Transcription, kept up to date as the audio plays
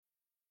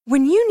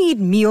When you need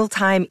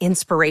mealtime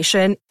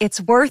inspiration,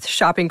 it's worth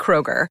shopping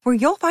Kroger, where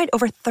you'll find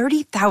over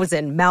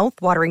 30,000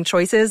 mouth-watering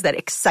choices that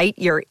excite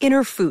your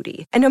inner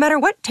foodie. And no matter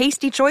what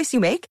tasty choice you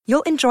make,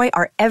 you'll enjoy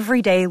our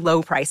everyday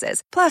low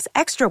prices, plus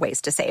extra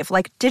ways to save,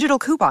 like digital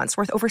coupons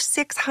worth over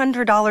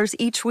 $600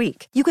 each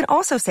week. You can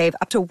also save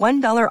up to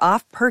 $1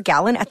 off per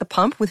gallon at the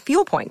pump with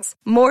fuel points.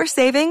 More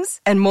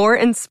savings and more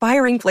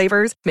inspiring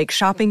flavors make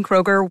shopping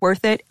Kroger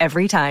worth it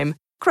every time.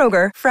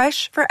 Kroger,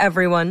 fresh for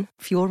everyone.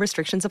 Fuel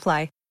restrictions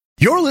apply.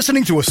 You're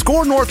listening to a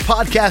Score North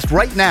podcast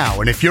right now,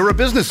 and if you're a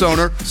business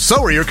owner,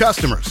 so are your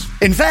customers.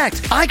 In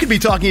fact, I could be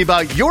talking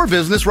about your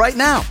business right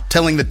now,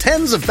 telling the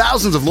tens of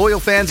thousands of loyal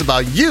fans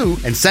about you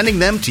and sending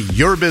them to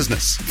your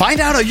business. Find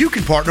out how you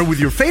can partner with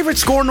your favorite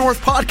Score North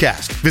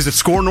podcast. Visit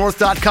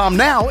scorenorth.com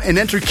now and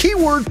enter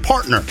keyword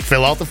partner.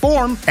 Fill out the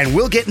form, and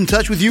we'll get in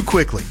touch with you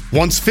quickly.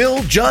 Once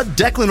Phil, Judd,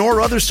 Declan, or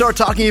others start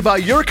talking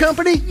about your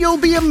company, you'll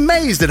be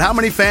amazed at how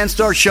many fans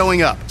start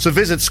showing up. So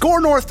visit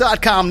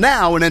scorenorth.com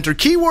now and enter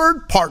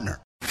keyword partner.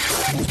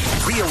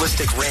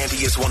 Realistic Randy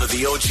is one of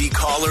the OG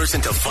callers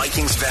into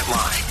Vikings Vet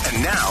Line.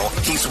 And now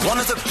he's one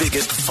of the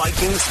biggest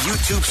Vikings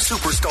YouTube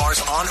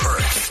superstars on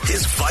earth.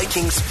 His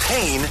Vikings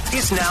pain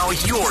is now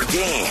your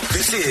game.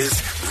 This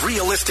is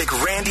Realistic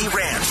Randy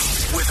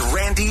Rants with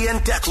Randy and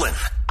Declan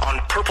on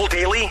Purple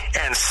Daily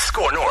and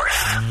Score North.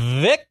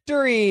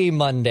 Victory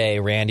Monday,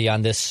 Randy,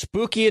 on this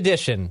spooky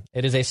edition.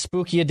 It is a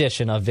spooky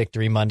edition of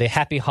Victory Monday.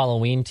 Happy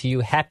Halloween to you.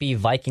 Happy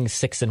Vikings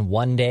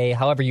 6-1 day,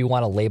 however you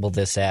want to label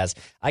this as.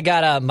 I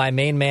got my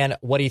main man,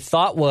 what he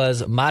thought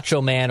was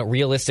Macho Man,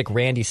 Realistic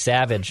Randy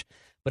Savage.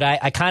 But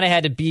I kind of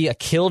had to be a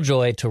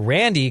killjoy to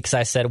Randy because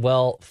I said,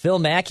 well, Phil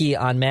Mackey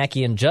on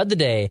Mackey and Judd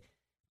today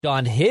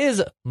donned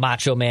his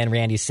Macho Man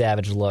Randy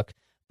Savage look.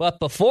 But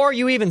before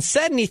you even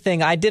said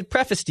anything, I did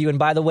preface to you, and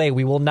by the way,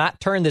 we will not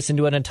turn this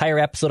into an entire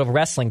episode of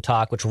Wrestling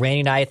Talk, which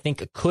Randy and I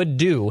think could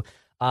do.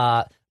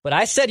 But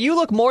I said you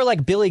look more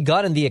like Billy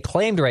Gunn and the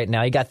Acclaimed right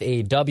now. You got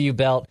the AEW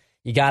belt.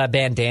 You got a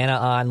bandana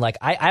on. Like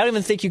I don't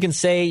even think you can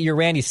say you're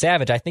Randy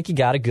Savage. I think you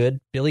got a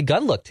good Billy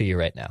Gunn look to you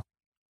right now.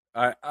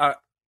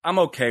 I'm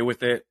okay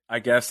with it. I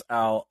guess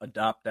I'll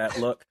adopt that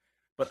look.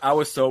 But I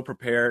was so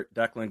prepared,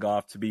 Declan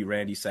Goff, to be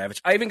Randy Savage.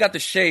 I even got the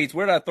shades.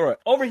 Where did I throw it?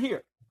 Over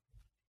here.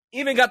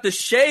 Even got the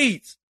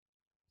shades.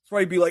 So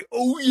I'd be like,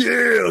 oh,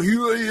 yeah,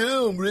 here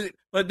I am.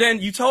 But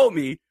then you told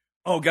me,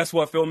 oh, guess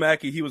what, Phil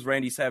Mackey, he was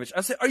Randy Savage. I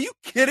said, are you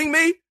kidding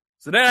me?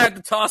 So then I had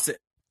to toss it.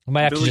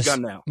 Might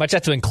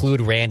have to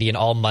include Randy in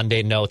all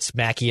Monday notes,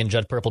 Mackey and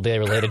Judd Purple Day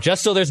related,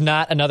 just so there's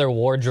not another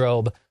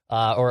wardrobe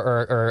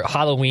or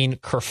Halloween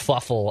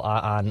kerfuffle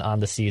on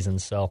the season.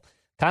 So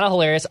kind of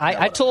hilarious.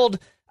 I told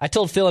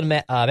Phil and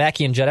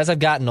Mackey and Judd, as I've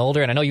gotten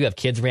older, and I know you have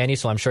kids, Randy,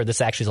 so I'm sure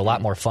this actually is a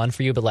lot more fun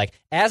for you, but like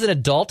as an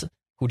adult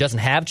who doesn't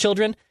have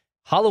children,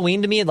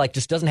 Halloween to me like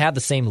just doesn't have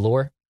the same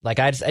lure. Like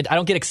I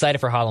don't get excited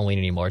for Halloween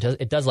anymore.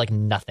 It does like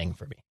nothing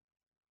for me.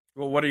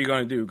 Well, what are you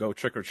going to do? Go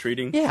trick or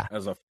treating? Yeah.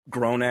 As a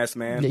grown ass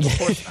man? Of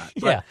course not.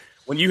 But yeah.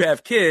 When you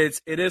have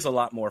kids, it is a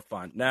lot more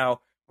fun.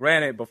 Now,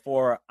 granted,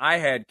 before I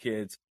had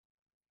kids,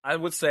 I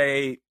would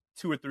say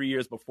 2 or 3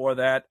 years before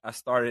that, I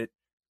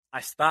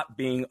stopped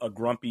being a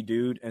grumpy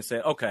dude and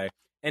said, okay,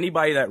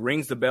 anybody that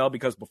rings the bell,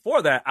 because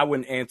before that, I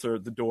wouldn't answer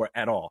the door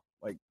at all.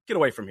 Like, get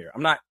away from here.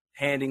 I'm not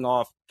handing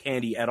off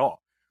candy at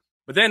all.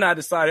 But then I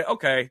decided,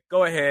 okay,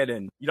 go ahead,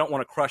 and you don't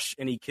want to crush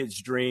any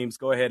kids' dreams.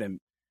 Go ahead and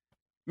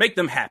make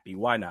them happy.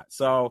 Why not?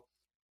 So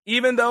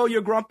even though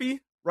you're grumpy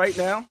right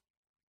now,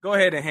 go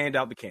ahead and hand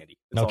out the candy.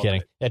 No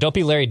kidding. Yeah, don't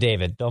be Larry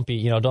David. Don't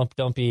be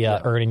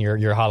earning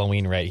your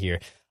Halloween right here.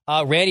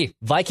 Randy,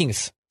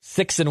 Vikings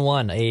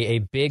 6-1, a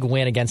big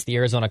win against the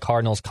Arizona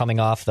Cardinals coming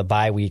off the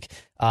bye week.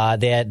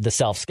 They had the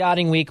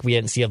self-scouting week. We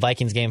didn't see a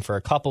Vikings game for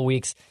a couple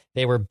weeks.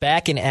 They were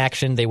back in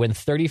action. They win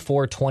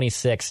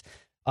 34-26.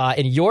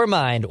 In your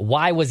mind,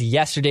 why was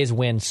yesterday's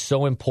win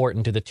so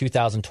important to the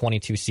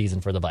 2022 season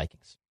for the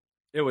Vikings?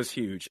 It was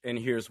huge, and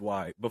here's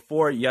why.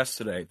 Before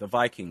yesterday, the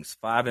Vikings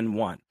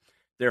 5-1.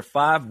 Their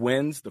 5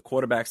 wins, the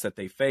quarterbacks that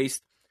they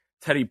faced,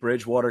 Teddy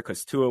Bridgewater,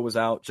 because Tua was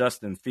out,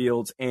 Justin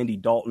Fields, Andy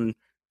Dalton,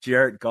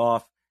 Jared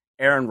Goff,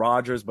 Aaron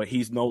Rodgers, but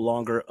he's no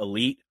longer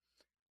elite.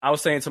 I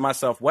was saying to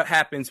myself, what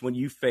happens when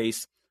you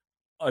face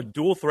a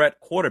dual-threat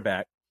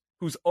quarterback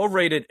who's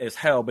overrated as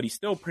hell, but he's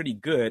still pretty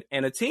good,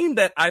 and a team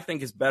that I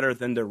think is better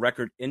than their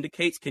record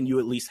indicates? Can you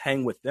at least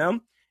hang with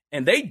them?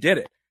 And they did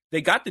it.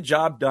 They got the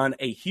job done,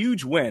 a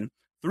huge win,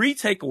 3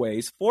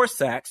 takeaways, 4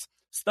 sacks,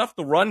 stuffed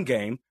the run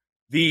game.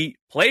 The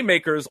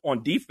playmakers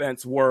on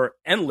defense were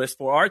endless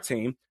for our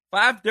team.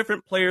 5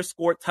 different players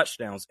scored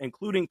touchdowns,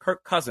 including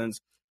Kirk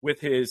Cousins with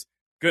his,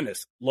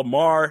 goodness,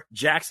 Lamar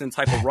Jackson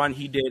type of run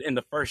he did in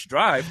the first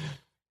drive.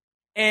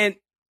 And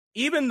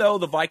even though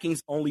the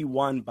Vikings only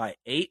won by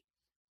 8,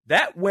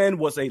 that win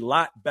was a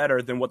lot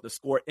better than what the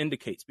score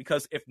indicates,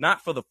 because if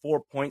not for the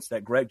 4 points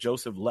that Greg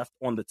Joseph left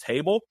on the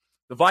table,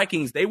 the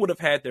Vikings, they would have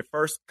had their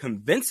first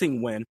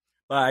convincing win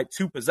by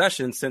 2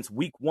 possessions since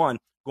week 1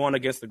 going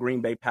against the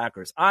Green Bay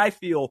Packers. I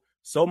feel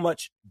so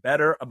much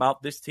better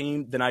about this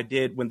team than I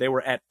did when they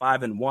were at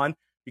 5-1.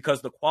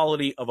 because the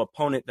quality of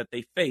opponent that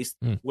they faced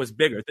was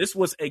bigger. This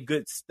was a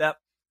good step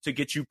to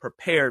get you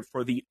prepared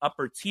for the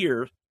upper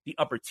tier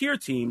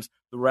teams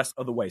the rest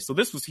of the way. So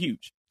this was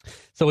huge.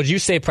 So would you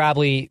say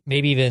probably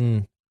maybe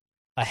even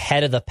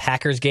ahead of the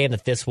Packers game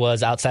that this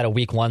was, outside of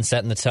week one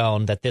setting the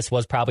tone, that this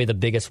was probably the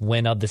biggest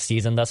win of the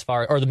season thus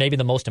far, or maybe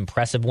the most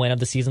impressive win of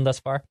the season thus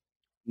far?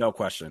 No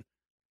question.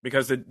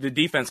 Because the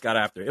defense got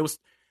after it.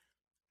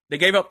 They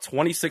gave up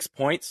 26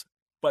 points,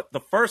 but the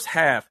first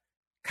half,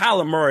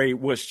 Kyler Murray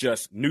was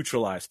just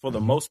neutralized for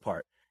the most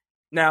part.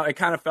 Now, it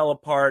kind of fell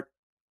apart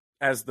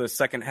as the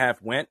second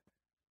half went,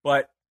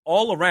 but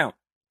all around,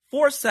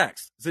 4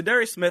 sacks.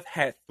 Zadarius Smith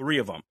had 3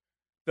 of them.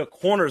 The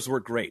corners were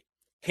great.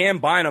 Cam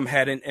Bynum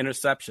had an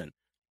interception.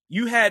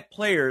 You had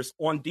players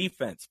on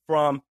defense,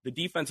 from the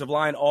defensive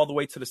line all the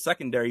way to the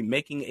secondary,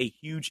 making a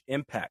huge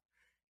impact.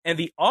 And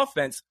the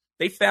offense,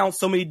 they found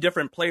so many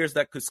different players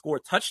that could score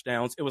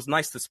touchdowns. It was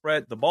nice to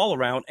spread the ball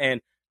around.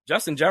 And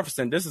Justin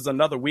Jefferson, this is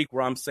another week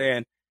where I'm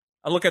saying,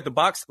 I look at the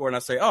box score and I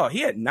say, oh,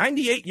 he had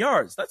 98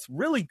 yards. That's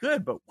really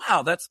good. But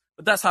wow,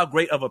 that's how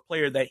great of a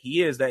player that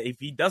he is, that if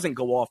he doesn't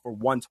go off for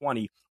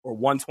 120 or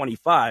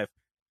 125,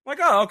 I'm like,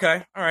 oh,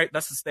 okay. All right.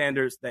 That's the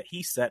standards that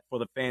he set for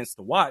the fans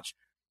to watch.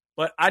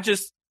 But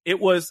it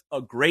was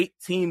a great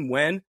team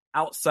win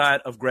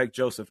outside of Greg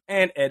Joseph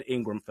and Ed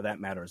Ingram, for that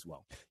matter, as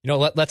well. You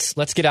know, let's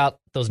get out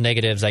those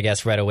negatives, I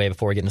guess, right away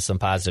before we get into some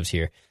positives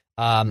here.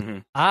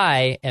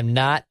 I am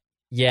not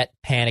yet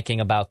panicking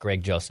about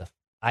Greg Joseph.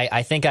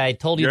 I think I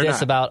told you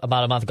about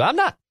a month ago. I'm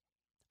not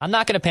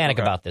going to panic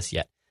about this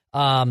yet.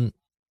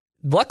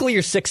 Luckily,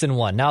 you're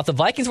 6-1. Now, if the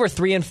Vikings were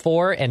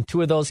 3-4 and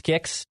 2 of those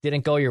kicks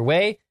didn't go your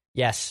way,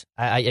 yes,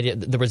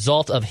 the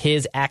result of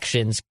his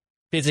actions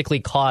physically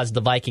caused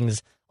the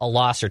Vikings a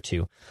loss or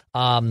 2.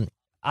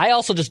 I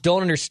also just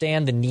don't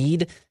understand the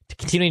need to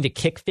continuing to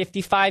kick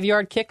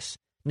 55-yard kicks.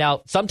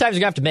 Now, sometimes you're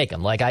going to have to make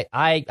them. Like,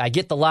 I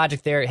get the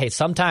logic there. Hey,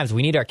 sometimes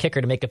we need our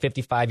kicker to make a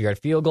 55-yard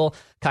field goal.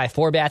 Kai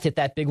Forbath hit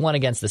that big one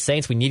against the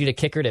Saints. We needed a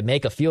kicker to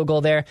make a field goal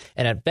there.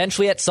 And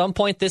eventually, at some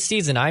point this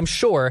season, I'm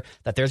sure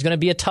that there's going to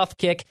be a tough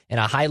kick in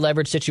a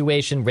high-leverage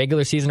situation,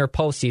 regular season or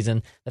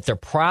postseason, that they're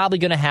probably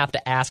going to have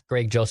to ask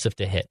Greg Joseph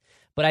to hit.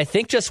 But I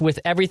think just with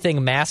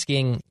everything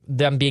masking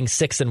them being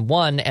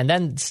 6-1 and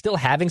then still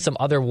having some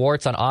other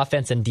warts on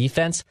offense and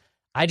defense,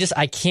 I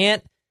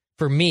can't,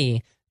 for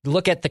me,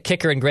 look at the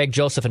kicker and Greg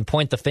Joseph and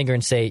point the finger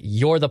and say,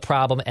 you're the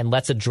problem and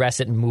let's address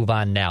it and move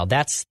on now.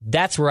 That's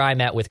where I'm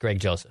at with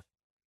Greg Joseph.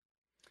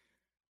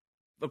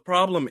 The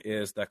problem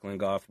is, Declan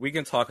Goff, we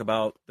can talk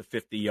about the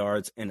 50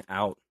 yards and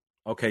out.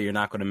 Okay, you're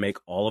not going to make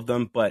all of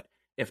them, but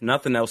if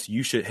nothing else,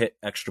 you should hit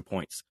extra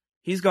points.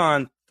 He's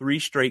gone 3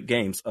 straight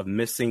games of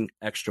missing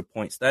extra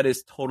points. That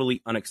is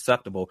totally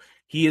unacceptable.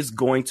 He is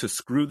going to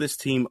screw this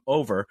team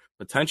over,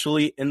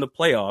 potentially in the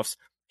playoffs.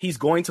 He's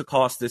going to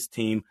cost this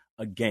team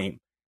a game.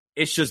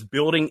 It's just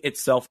building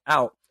itself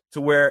out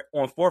to where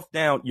on 4th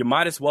down, you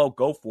might as well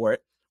go for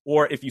it.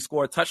 Or if you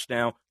score a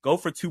touchdown, go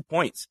for 2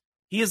 points.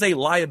 He is a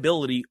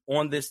liability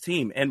on this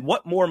team. And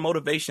what more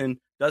motivation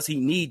does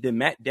he need than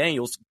Matt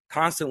Daniels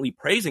constantly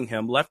praising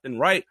him left and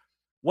right?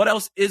 What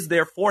else is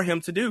there for him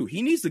to do?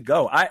 He needs to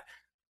go.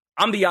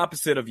 I'm the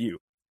opposite of you.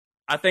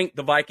 I think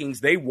the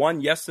Vikings, they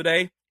won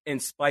yesterday in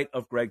spite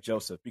of Greg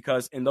Joseph,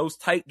 because in those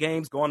tight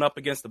games going up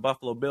against the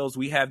Buffalo Bills,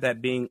 we have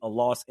that being a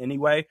loss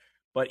anyway.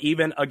 But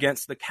even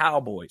against the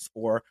Cowboys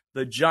or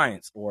the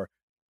Giants or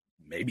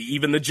maybe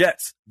even the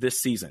Jets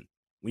this season,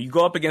 when you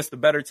go up against the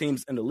better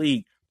teams in the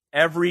league,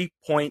 every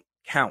point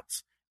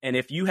counts. And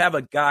if you have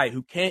a guy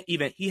who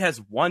he has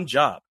one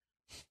job.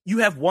 You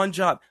have one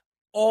job.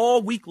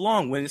 All week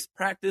long when it's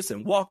practice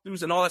and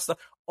walkthroughs and all that stuff,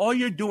 all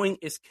you're doing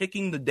is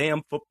kicking the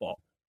damn football.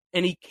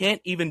 And he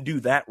can't even do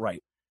that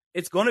right.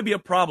 It's going to be a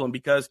problem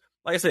because,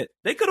 like I said,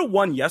 they could have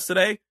won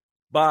yesterday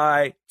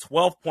by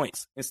 12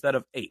 points instead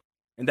of 8.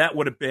 And that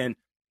would have been,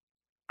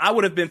 I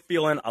would have been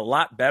feeling a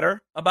lot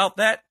better about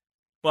that.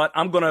 But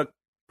I'm going to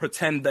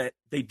pretend that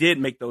they did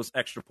make those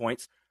extra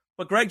points.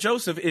 But Greg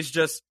Joseph is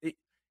just,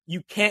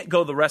 you can't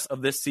go the rest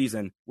of this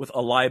season with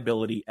a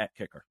liability at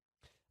kicker.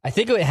 I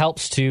think it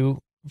helps too,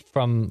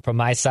 from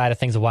my side of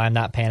things, of why I'm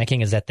not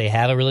panicking, is that they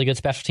have a really good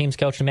special teams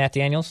coach in Matt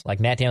Daniels. Like,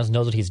 Matt Daniels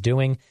knows what he's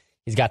doing.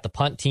 He's got the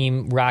punt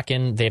team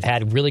rocking. They've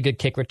had really good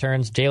kick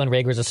returns. Jalen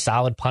Reagor's a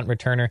solid punt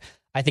returner.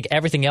 I think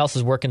everything else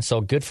is working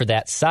so good for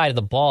that side of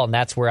the ball, and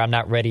that's where I'm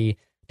not ready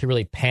to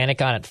really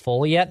panic on it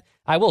fully yet.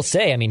 I will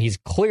say, I mean, he's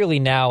clearly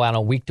now on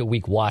a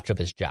week-to-week watch of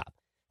his job.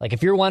 Like,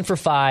 if you're 1 for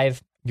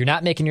 5, you're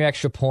not making your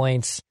extra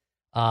points,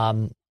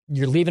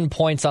 you're leaving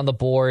points on the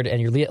board,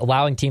 and you're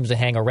allowing teams to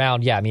hang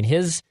around. Yeah, I mean,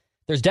 there's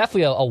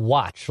definitely a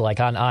watch like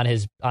on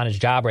his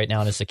job right now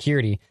and his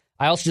security.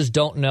 I also just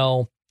don't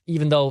know,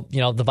 even though,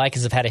 the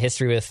Vikings have had a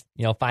history with,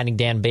 finding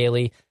Dan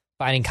Bailey,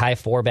 finding Kai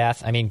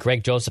Forbath. I mean,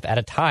 Greg Joseph at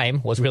a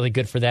time was really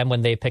good for them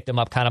when they picked him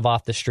up kind of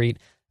off the street.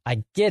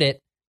 I get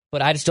it,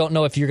 but I just don't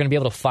know if you're going to be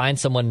able to find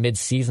someone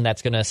mid-season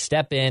that's going to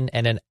step in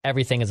and then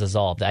everything is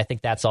dissolved. I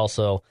think that's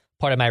also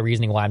part of my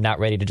reasoning why I'm not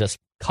ready to just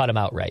cut him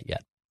outright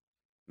yet.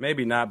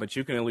 Maybe not, but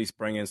you can at least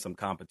bring in some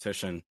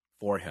competition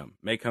for him.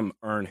 Make him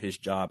earn his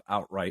job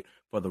outright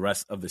for the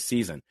rest of the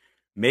season.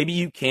 Maybe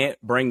you can't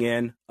bring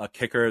in a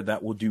kicker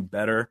that will do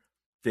better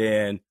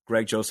than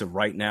Greg Joseph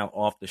right now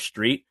off the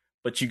street,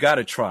 but you got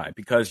to try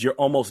because you're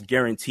almost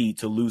guaranteed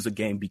to lose a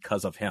game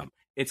because of him.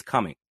 It's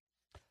coming.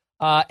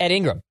 Ed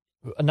Ingram,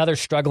 another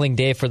struggling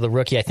day for the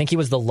rookie. I think he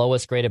was the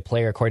lowest graded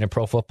player according to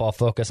Pro Football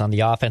Focus on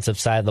the offensive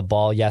side of the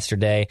ball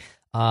yesterday.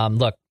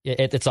 Look,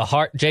 it's a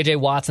hard J.J.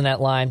 Watt's in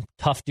that line,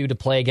 tough dude to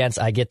play against.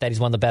 I get that he's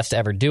one of the best to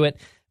ever do it,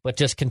 but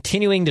just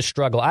continuing to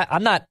struggle.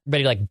 I'm not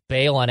ready to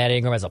bail on Ed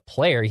Ingram as a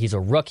player. He's a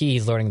rookie.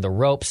 He's learning the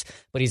ropes,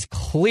 but he's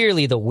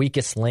clearly the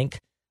weakest link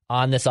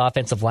on this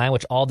offensive line,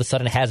 which all of a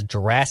sudden has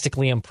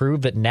drastically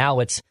improved. But now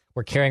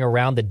we're carrying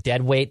around the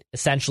dead weight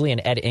essentially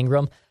in Ed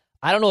Ingram.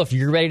 I don't know if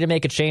you're ready to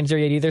make a change there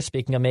yet either,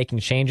 speaking of making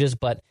changes,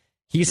 but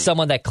he's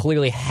someone that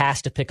clearly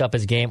has to pick up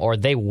his game, or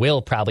they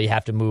will probably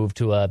have to move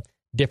to a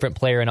different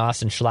player in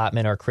Austin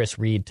Schlottman or Chris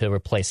Reed to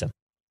replace him.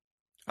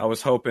 I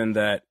was hoping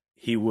that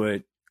he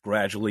would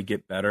gradually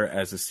get better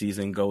as the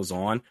season goes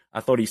on. I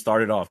thought he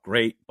started off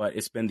great, but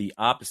it's been the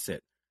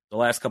opposite. The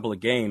last couple of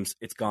games,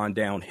 it's gone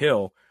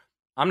downhill.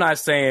 I'm not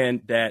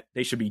saying that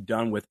they should be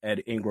done with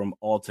Ed Ingram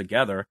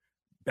altogether.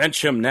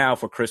 Bench him now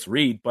for Chris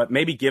Reed, but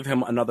maybe give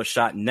him another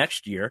shot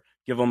next year.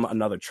 Give him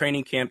another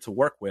training camp to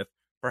work with,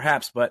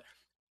 perhaps. But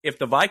if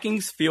the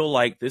Vikings feel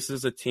like this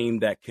is a team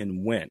that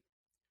can win,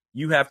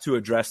 you have to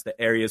address the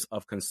areas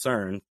of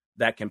concern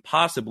that can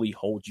possibly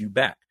hold you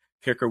back.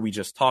 Kicker we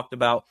just talked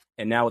about,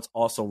 and now it's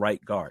also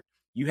right guard.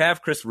 You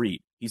have Chris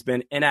Reed. He's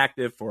been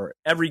inactive for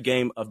every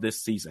game of this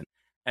season.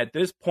 At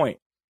this point,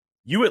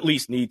 you at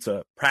least need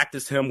to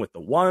practice him with the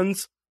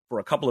ones for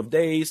a couple of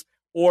days,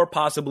 or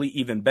possibly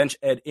even bench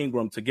Ed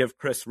Ingram to give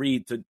Chris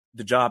Reed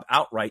the job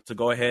outright to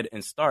go ahead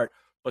and start.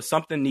 But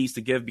something needs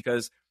to give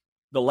because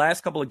the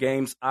last couple of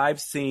games I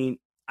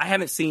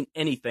haven't seen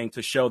anything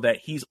to show that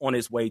he's on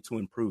his way to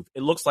improve.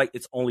 It looks like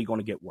it's only going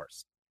to get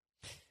worse.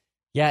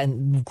 Yeah,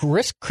 and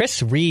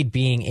Chris Reed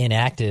being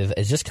inactive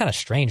is just kind of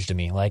strange to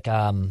me.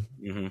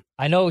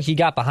 I know he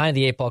got behind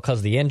the 8 ball because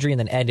of the injury, and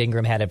then Ed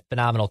Ingram had a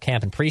phenomenal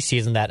camp in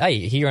preseason that, hey,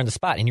 he earned the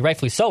spot, and he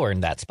rightfully so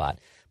earned that spot.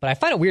 But I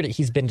find it weird that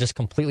he's been just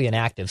completely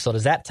inactive. So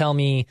does that tell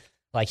me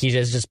he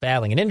is just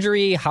battling an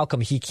injury? How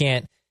come he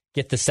can't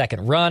get the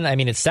second run? I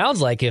mean, it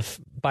sounds like if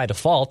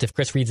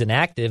Chris Reed's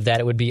inactive, that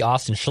it would be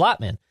Austin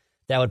Schlottman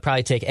that would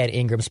probably take Ed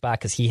Ingram's spot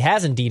because he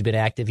has indeed been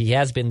active. He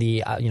has been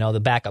the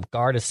the backup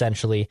guard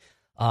essentially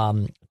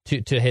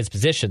to his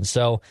position.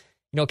 So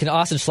can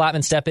Austin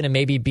Schlottman step in and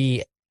maybe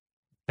be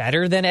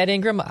better than Ed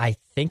Ingram? I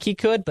think he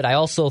could, but I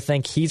also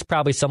think he's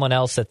probably someone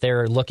else that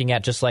they're looking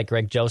at just like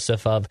Greg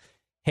Joseph of,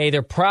 hey,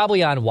 they're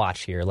probably on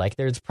watch here.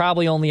 There's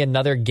probably only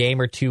another game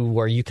or two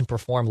where you can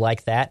perform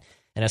like that.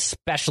 And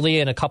especially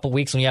in a couple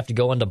weeks when you have to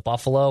go into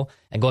Buffalo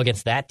and go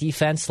against that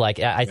defense,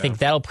 I think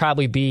that'll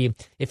probably be,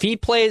 if he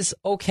plays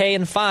okay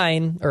and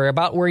fine or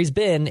about where he's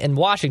been in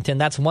Washington,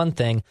 that's one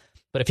thing.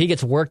 But if he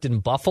gets worked in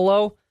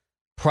Buffalo,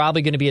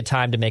 probably going to be a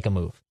time to make a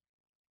move.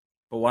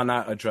 But why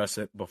not address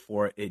it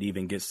before it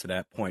even gets to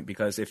that point?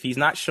 Because if he's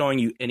not showing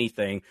you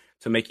anything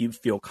to make you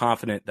feel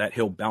confident that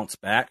he'll bounce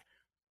back,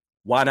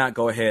 why not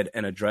go ahead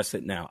and address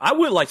it now? I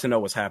would like to know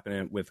what's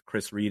happening with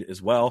Chris Reed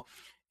as well.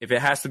 If it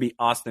has to be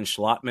Austin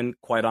Schlottman,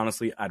 quite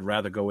honestly, I'd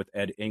rather go with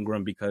Ed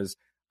Ingram because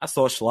I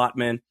saw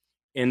Schlottman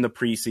in the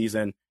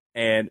preseason,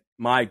 and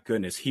my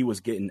goodness, he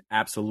was getting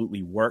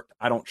absolutely worked.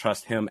 I don't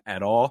trust him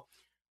at all,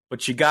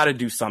 but you got to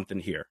do something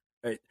here.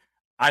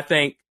 I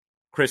think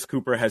Chris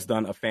Cooper has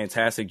done a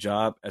fantastic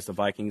job as the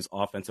Vikings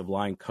offensive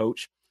line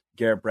coach.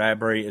 Garrett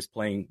Bradbury is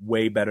playing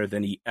way better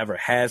than he ever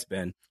has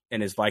been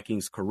in his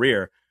Vikings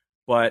career,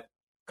 but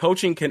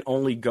coaching can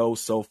only go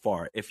so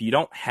far. If you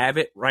don't have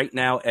it right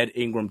now, Ed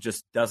Ingram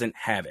just doesn't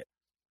have it.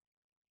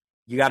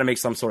 You got to make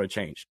some sort of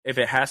change. If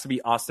it has to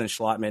be Austin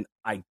Schlottman,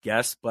 I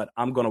guess, but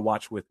I'm going to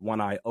watch with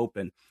one eye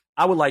open.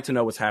 I would like to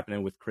know what's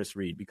happening with Chris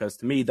Reed because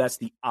to me, that's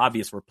the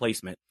obvious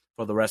replacement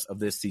for the rest of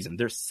this season.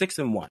 They're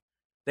 6-1.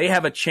 They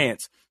have a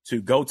chance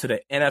to go to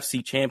the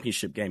NFC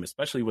Championship game,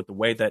 especially with the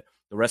way that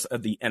the rest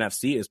of the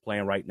NFC is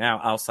playing right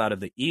now outside of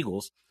the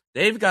Eagles.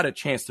 They've got a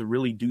chance to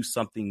really do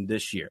something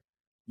this year.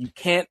 You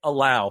can't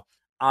allow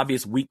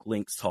obvious weak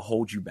links to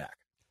hold you back.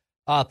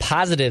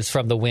 Positives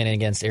from the win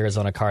against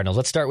Arizona Cardinals.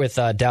 Let's start with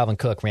Dalvin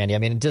Cook, Randy. I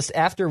mean, just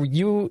after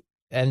you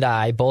and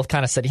I both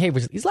kind of said, hey,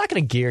 he's lacking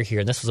a gear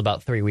here, and this was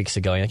about 3 weeks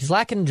ago. He's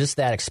lacking just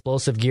that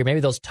explosive gear. Maybe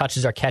those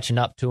touches are catching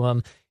up to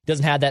him. He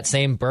doesn't have that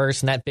same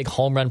burst and that big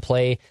home run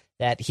play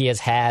that he has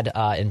had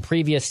in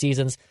previous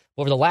seasons.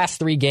 Over the last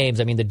 3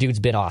 games, I mean, the dude's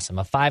been awesome.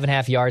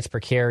 5.5 yards per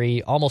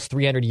carry, almost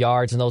 300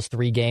 yards in those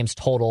 3 games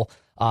total.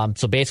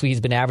 So basically,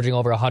 he's been averaging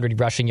over 100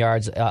 rushing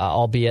yards,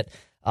 albeit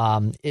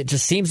it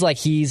just seems like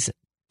he's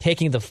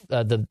taking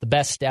the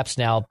best steps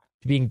now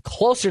to being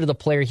closer to the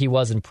player he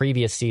was in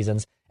previous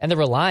seasons, and they're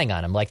relying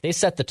on him. They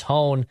set the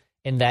tone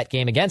in that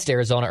game against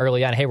Arizona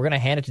early on. Hey, we're going to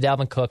hand it to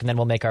Dalvin Cook, and then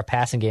we'll make our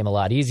passing game a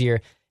lot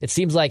easier. It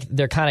seems like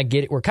we're kind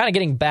of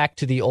getting back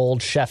to the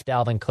old Chef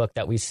Dalvin Cook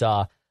that we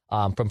saw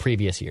from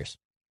previous years.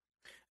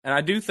 And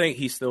I do think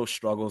he still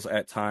struggles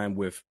at time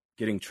with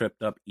getting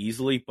tripped up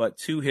easily. But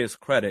to his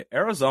credit,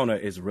 Arizona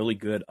is really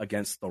good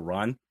against the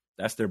run.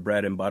 That's their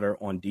bread and butter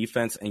on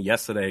defense. And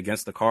yesterday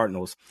against the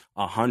Cardinals,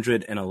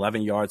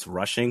 111 yards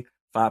rushing,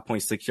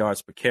 5.6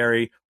 yards per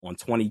carry on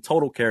 20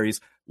 total carries,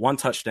 1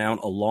 touchdown,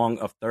 a long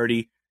of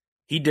 30.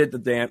 He did the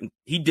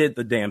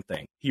damn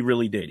thing. He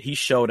really did. He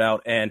showed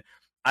out. And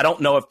I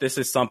don't know if this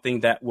is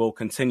something that will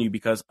continue,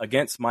 because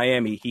against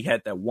Miami, he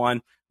had that one,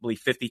 I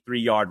believe,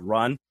 53-yard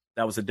run.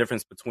 That was the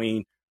difference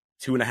between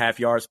 2.5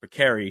 yards per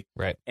carry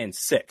and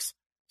 6.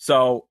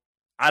 So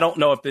I don't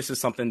know if this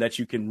is something that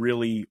you can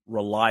really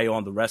rely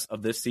on the rest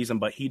of this season,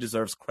 but he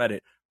deserves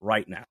credit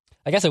right now.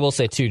 I guess I will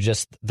say, too,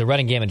 just the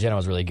running game in general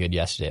was really good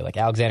yesterday. Like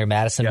Alexander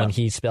Madison, when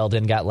he spelled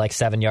in, got like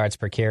 7 yards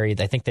per carry.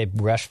 I think they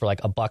rushed for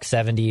like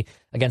 $170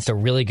 against a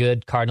really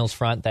good Cardinals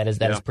front that is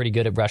pretty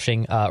good at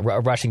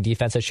rushing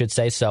defense, I should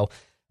say. So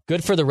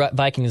good for the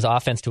Vikings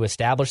offense to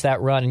establish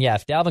that run. And yeah,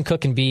 if Dalvin Cook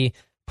can be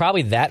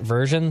probably that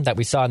version that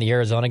we saw in the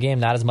Arizona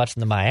game, not as much in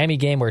the Miami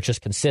game, where it's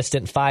just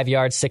consistent 5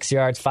 yards, 6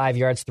 yards, 5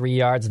 yards, 3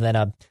 yards, and then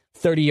a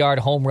 30-yard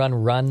home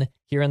run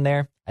here and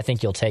there, I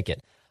think you'll take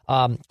it.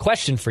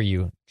 Question for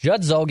you.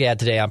 Judd Zulgad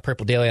today on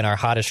Purple Daily in our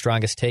Hottest,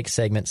 Strongest Take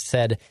segment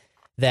said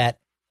that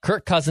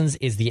Kirk Cousins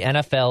is the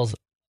NFL's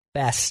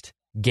best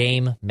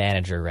game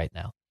manager right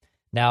now.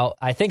 Now,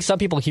 I think some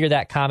people hear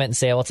that comment and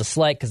say, well, it's a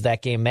slight because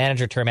that game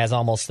manager term has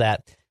almost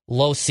that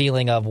low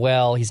ceiling of,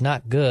 well, he's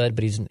not good,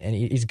 but he's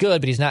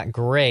good, but he's not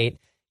great.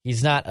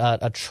 He's not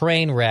a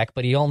train wreck,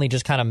 but he only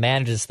just kind of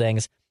manages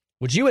things.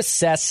 Would you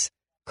assess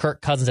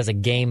Kirk Cousins as a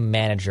game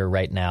manager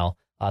right now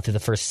through the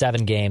first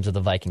 7 games of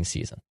the Vikings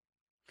season?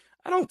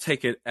 I don't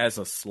take it as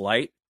a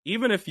slight.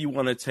 Even if you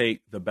want to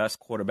take the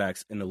best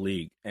quarterbacks in the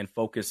league and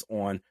focus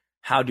on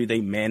how do they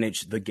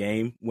manage the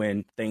game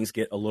when things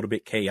get a little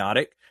bit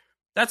chaotic,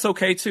 that's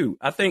okay too.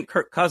 I think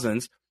Kirk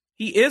Cousins,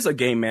 he is a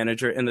game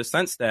manager in the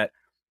sense that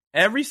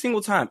every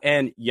single time,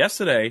 and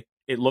yesterday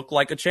it looked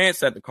like a chance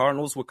that the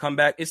Cardinals would come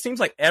back. It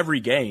seems like every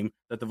game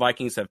that the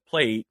Vikings have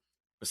played,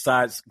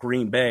 besides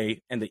Green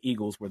Bay and the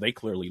Eagles, where they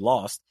clearly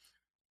lost,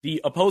 the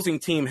opposing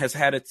team has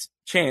had its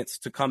chance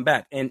to come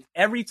back. And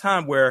every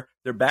time where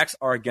their backs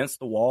are against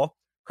the wall,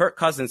 Kirk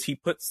Cousins, he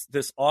puts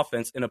this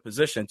offense in a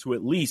position to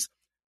at least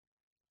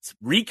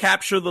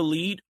recapture the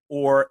lead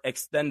or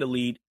extend the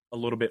lead a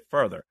little bit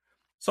further.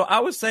 So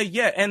I would say,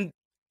 yeah, and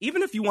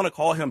even if you want to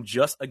call him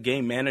just a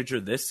game manager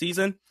this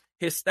season,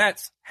 his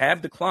stats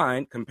have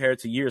declined compared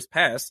to years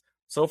past.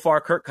 So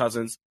far, Kirk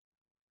Cousins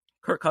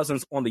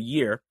on the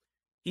year,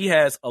 he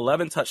has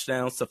 11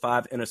 touchdowns to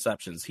 5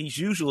 interceptions. He's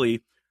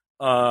usually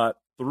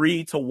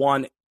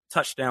 3-to-1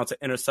 touchdown to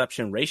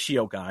interception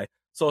ratio guy.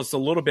 So it's a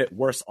little bit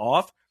worse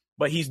off,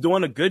 but he's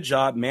doing a good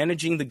job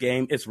managing the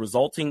game. It's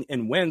resulting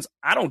in wins.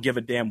 I don't give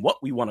a damn what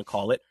we want to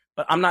call it,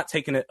 but I'm not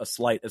taking it a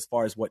slight as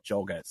far as what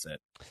Joe Gadd said.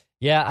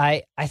 Yeah,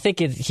 I think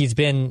he's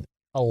been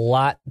a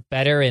lot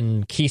better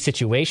in key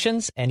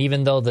situations. And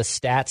even though the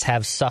stats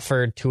have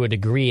suffered to a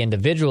degree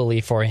individually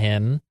for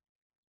him,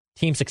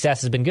 team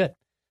success has been good.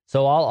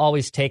 So I'll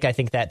always take, I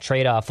think, that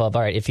trade-off of,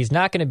 all right, if he's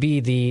not going to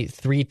be the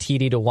 3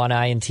 TD to 1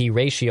 INT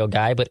ratio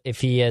guy, but if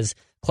he is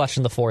clutch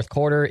in the fourth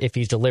quarter, if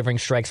he's delivering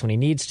strikes when he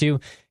needs to,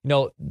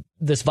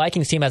 this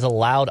Vikings team has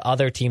allowed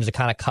other teams to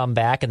kind of come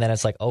back, and then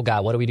it's like, oh,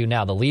 God, what do we do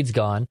now? The lead's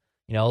gone.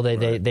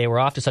 They were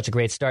off to such a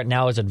great start.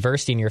 Now as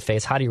adversity in your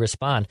face, how do you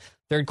respond?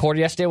 Third quarter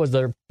yesterday was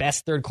their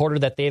best third quarter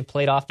that they've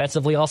played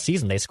offensively all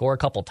season. They score a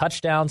couple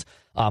touchdowns.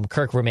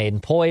 Kirk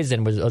remained poised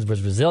and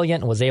was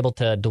resilient and was able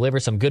to deliver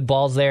some good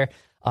balls there.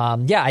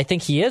 I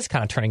think he is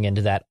kind of turning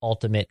into that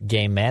ultimate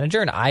game manager,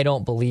 and I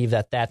don't believe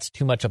that that's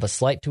too much of a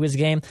slight to his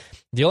game.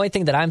 The only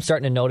thing that I'm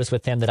starting to notice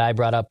with him that I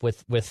brought up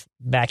with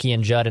Mackie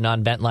and Judd and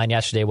on Bent Line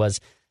yesterday was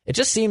it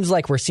just seems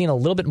like we're seeing a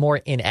little bit more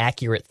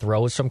inaccurate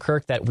throws from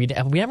Kirk that we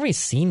haven't really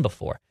seen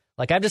before.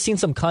 Like, I've just seen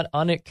some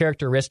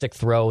uncharacteristic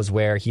throws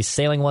where he's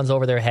sailing ones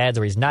over their heads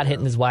or he's not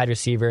hitting his wide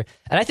receiver.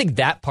 And I think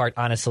that part,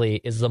 honestly,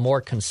 is the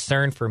more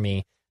concern for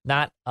me.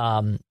 Not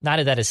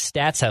that his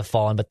stats have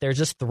fallen, but they're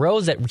just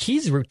throws that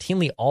he's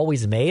routinely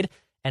always made,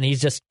 and he's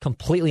just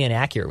completely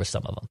inaccurate with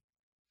some of them.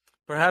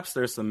 Perhaps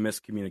there's some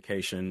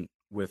miscommunication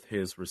with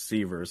his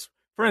receivers.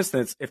 For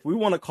instance, if we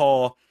want to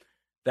call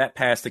that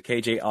pass to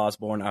KJ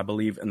Osborne, I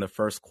believe in the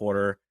first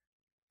quarter,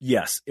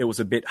 yes, it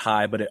was a bit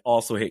high, but it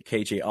also hit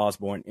KJ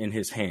Osborne in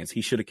his hands. He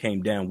should have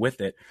came down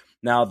with it.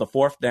 Now, the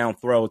fourth down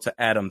throw to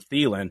Adam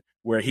Thielen,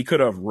 where he could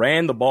have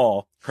ran the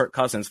ball, Kirk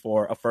Cousins,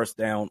 for a first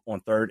down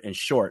on 3rd and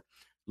short,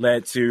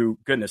 led to,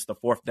 the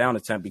fourth down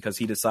attempt because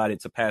he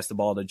decided to pass the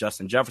ball to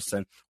Justin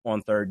Jefferson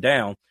on 3rd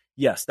down.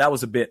 Yes, that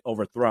was a bit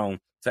overthrown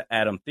to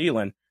Adam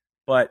Thielen.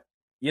 But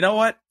you know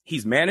what?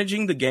 He's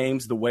managing the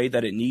games the way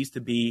that it needs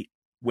to be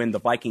when the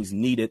Vikings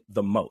need it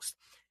the most.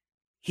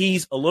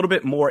 He's a little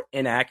bit more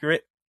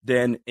inaccurate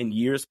than in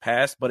years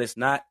past, but it's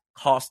not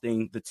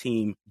costing the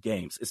team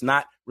games. It's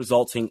not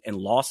resulting in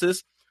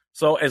losses.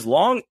 So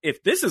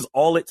if this is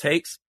all it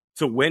takes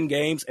to win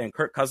games and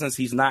Kirk Cousins,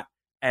 he's not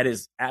at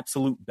his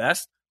absolute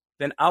best,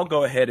 then I'll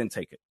go ahead and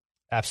take it.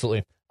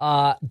 Absolutely.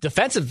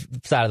 Defensive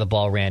side of the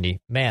ball, Randy,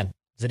 man,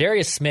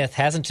 Zadarius Smith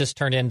hasn't just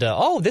turned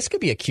into, this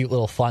could be a cute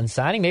little fun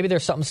signing. Maybe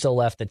there's something still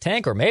left to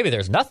tank, or maybe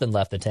there's nothing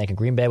left to tank, and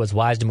Green Bay was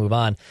wise to move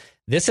on.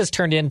 This has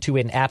turned into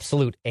an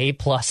absolute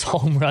A-plus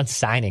home run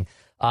signing.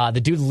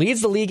 The dude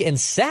leads the league in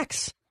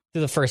sacks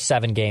through the first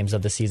 7 games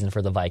of the season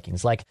for the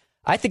Vikings. Like,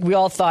 I think we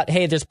all thought,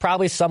 hey, there's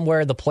probably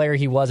somewhere the player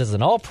he was as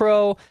an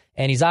All-Pro,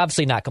 and he's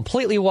obviously not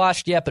completely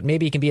washed yet, but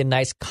maybe he can be a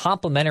nice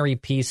complementary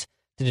piece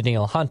to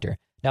Danielle Hunter.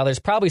 Now, there's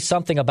probably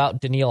something about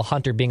Danielle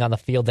Hunter being on the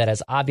field that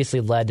has obviously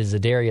led to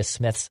Zadarius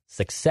Smith's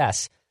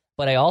success,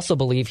 but I also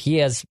believe he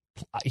has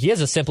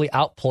just simply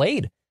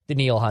outplayed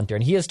Danielle Hunter,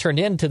 and he has turned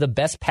into the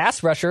best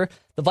pass rusher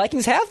the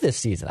Vikings have this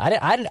season.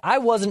 I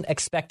wasn't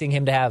expecting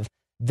him to have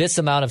this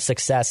amount of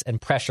success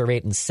and pressure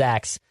rate and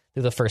sacks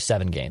through the first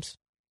 7 games.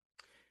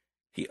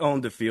 He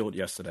owned the field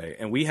yesterday,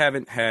 and we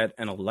haven't had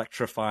an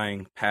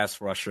electrifying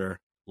pass rusher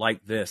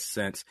like this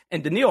since.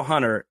 And Danielle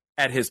Hunter,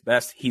 at his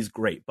best, he's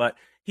great, but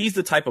he's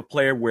the type of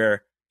player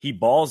where he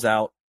balls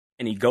out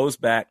and he goes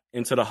back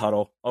into the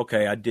huddle.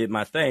 Okay, I did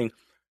my thing.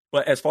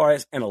 But as far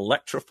as an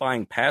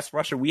electrifying pass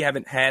rusher, we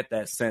haven't had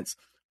that since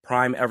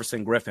prime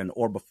Everson Griffin,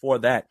 or before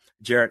that,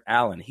 Jared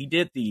Allen. He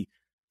did the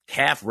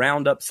calf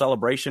roundup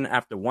celebration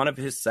after one of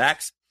his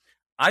sacks.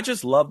 I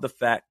just love the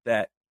fact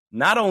that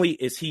not only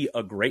is he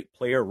a great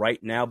player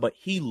right now, but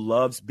he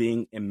loves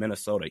being in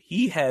Minnesota.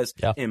 He has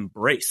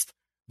embraced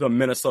the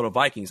Minnesota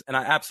Vikings, and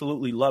I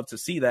absolutely love to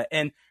see that.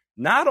 And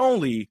not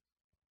only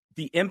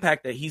the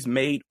impact that he's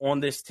made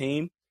on this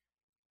team,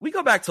 we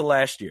go back to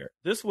last year.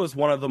 This was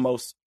one of the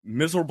most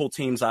miserable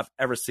teams I've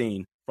ever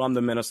seen from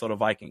the Minnesota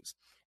Vikings.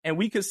 And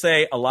we could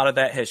say a lot of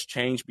that has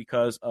changed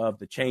because of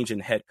the change in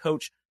head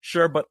coach,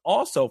 sure, but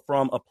also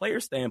from a player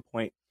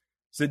standpoint,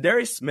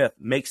 Zadarius Smith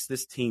makes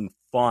this team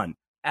fun,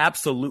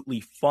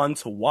 absolutely fun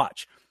to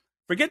watch.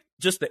 Forget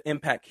just the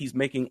impact he's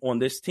making on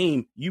this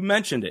team. You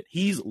mentioned it.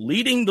 He's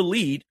leading the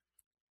league,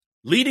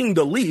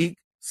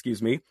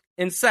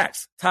 in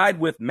sacks, tied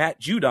with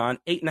Matt Judon,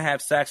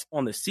 8.5 sacks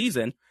on the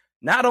season.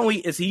 Not only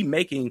is he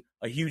making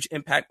a huge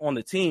impact on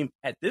the team,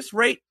 at this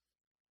rate,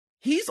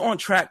 he's on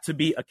track to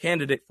be a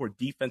candidate for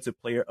Defensive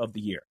Player of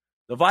the Year.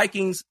 The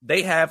Vikings,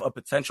 they have a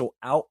potential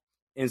out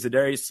in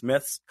Zadarius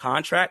Smith's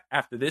contract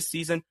after this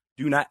season.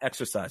 Do not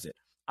exercise it.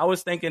 I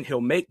was thinking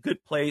he'll make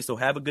good plays, he'll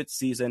have a good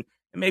season,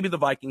 and maybe the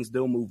Vikings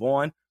will move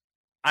on.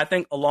 I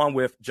think along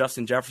with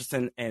Justin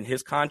Jefferson and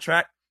his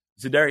contract,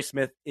 Zadarius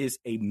Smith is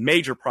a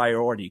major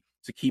priority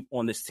to keep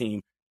on this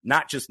team,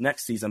 not just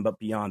next season, but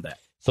beyond that.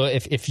 So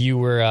if you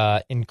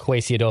were in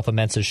Kwesi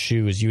Adolfo-Mensah's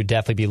shoes, you would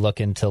definitely be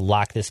looking to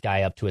lock this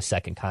guy up to a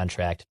second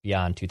contract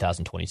beyond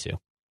 2022.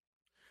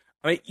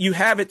 I mean, you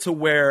have it to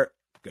where,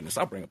 goodness,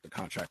 I'll bring up the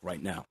contract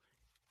right now.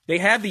 They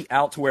have the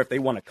out to where if they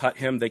want to cut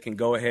him, they can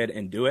go ahead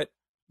and do it.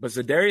 But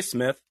Zadarius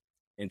Smith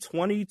in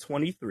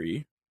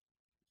 2023,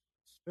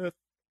 one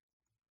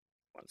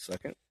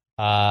second.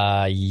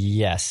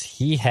 Yes,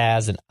 he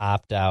has an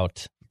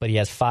opt-out, but he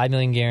has $5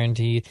 million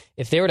guaranteed.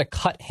 If they were to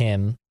cut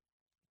him,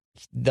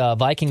 the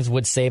Vikings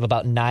would save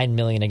about $9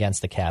 million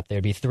against the cap.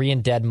 There'd be $3 million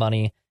in dead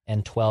money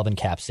and $12 million in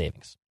cap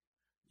savings.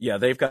 Yeah,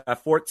 they've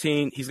got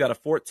 14. He's got a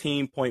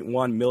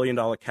 $14.1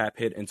 million cap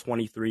hit in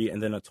 23,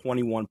 and then a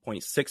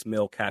 $21.6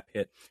 million cap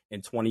hit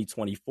in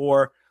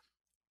 2024.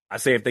 I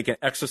say if they can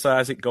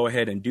exercise it, go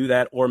ahead and do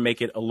that, or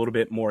make it a little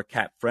bit more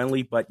cap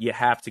friendly. But you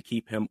have to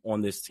keep him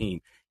on this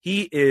team.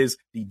 He is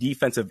the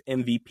defensive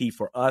MVP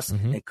for us,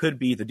 and could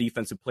be the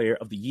Defensive Player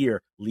of the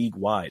Year league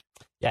wide.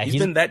 Yeah, he's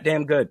been that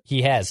damn good.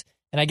 He has.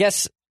 And I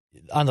guess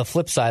on the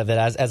flip side of it,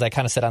 as I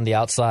kind of said on the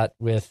outside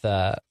with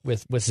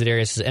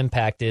Zadarius'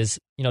 impact is,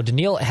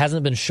 Danielle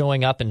hasn't been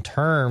showing up in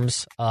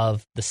terms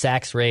of the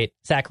sack rate,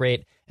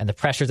 and the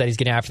pressures that he's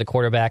getting after the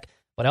quarterback.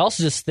 But I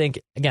also just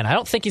think, again, I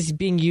don't think he's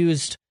being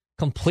used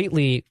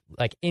completely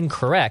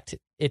incorrect.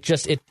 It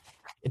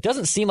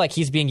doesn't seem like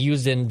he's being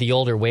used in the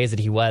older ways that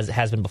he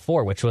has been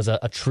before, which was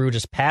a true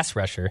just pass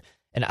rusher.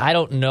 And I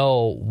don't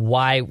know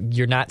why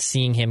you're not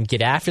seeing him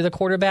get after the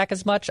quarterback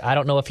as much. I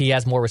don't know if he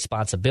has more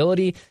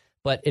responsibility,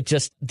 but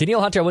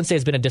Danielle Hunter, I wouldn't say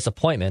has been a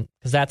disappointment,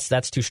 because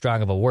that's too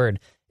strong of a word.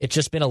 It's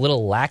just been a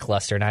little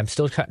lackluster, and I'm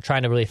still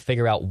trying to really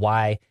figure out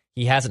why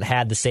he hasn't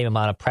had the same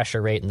amount of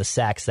pressure rate and the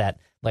sacks that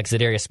like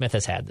Zadarius Smith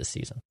has had this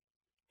season.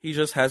 He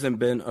just hasn't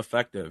been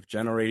effective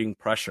generating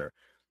pressure.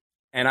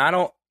 And I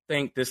don't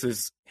think this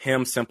is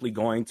him simply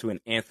going to an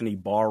Anthony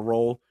Barr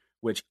role,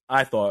 which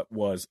I thought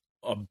was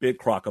a big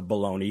crock of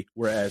baloney,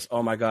 whereas,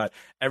 oh my God,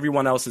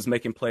 everyone else is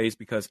making plays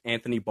because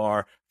Anthony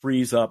Barr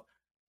frees up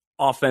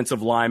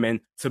offensive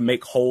linemen to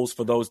make holes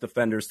for those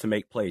defenders to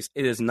make plays.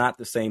 It is not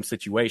the same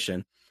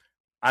situation.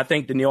 I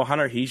think Danielle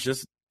Hunter, he's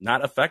just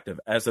not effective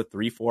as a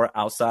 3-4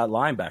 outside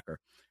linebacker.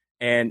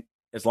 And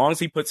as long as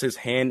he puts his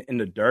hand in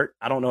the dirt,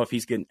 I don't know if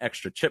he's getting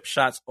extra chip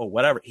shots or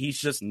whatever. He's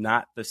just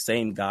not the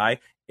same guy.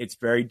 It's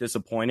very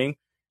disappointing.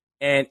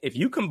 And if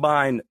you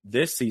combine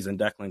this season,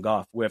 Declan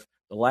Goff, with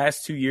the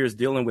last 2 years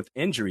dealing with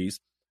injuries,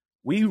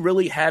 we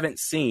really haven't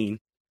seen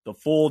the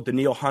full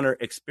Danielle Hunter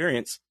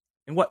experience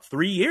in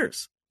 3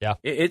 years? Yeah.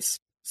 It's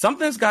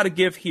something's got to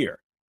give here.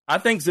 I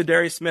think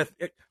Zadarius Smith,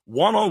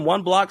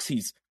 one-on-one blocks,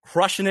 he's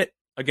crushing it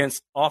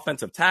against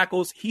offensive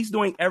tackles. He's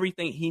doing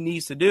everything he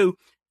needs to do.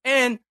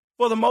 And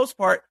for the most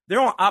part, they're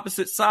on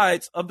opposite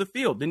sides of the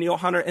field. Danielle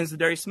Hunter and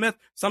Zadarius Smith,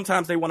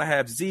 sometimes they want to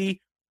have Z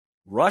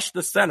rush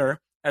the center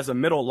as a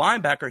middle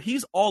linebacker.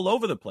 He's all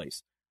over the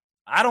place.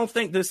 I don't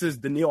think this is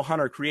Danielle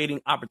Hunter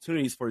creating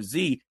opportunities for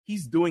Z.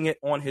 He's doing it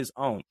on his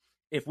own.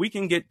 If we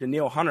can get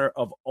Danielle Hunter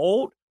of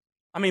old,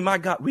 I mean, my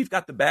God, we've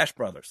got the Bash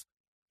Brothers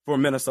for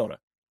Minnesota,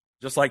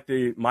 just like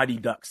the Mighty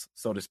Ducks,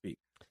 so to speak.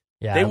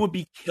 Yeah, they would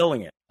be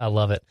killing it. I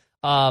love it.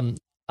 On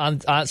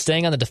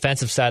staying on the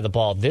defensive side of the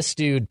ball, this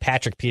dude,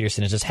 Patrick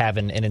Peterson, is just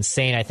having an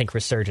insane, I think,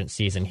 resurgent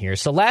season here.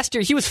 So last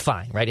year, he was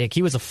fine, right? Like,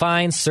 he was a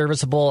fine,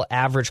 serviceable,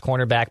 average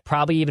cornerback,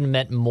 probably even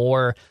meant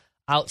more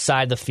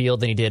outside the field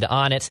than he did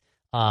on it.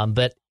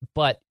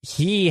 But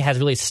he has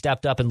really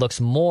stepped up and looks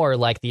more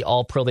like the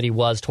all-pro that he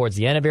was towards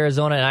the end of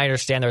Arizona. And I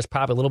understand there was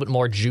probably a little bit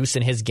more juice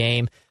in his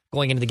game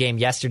going into the game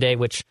yesterday,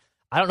 which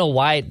I don't know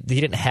why he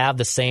didn't have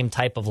the same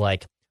type of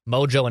like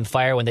mojo and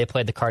fire when they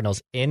played the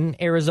Cardinals in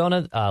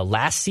Arizona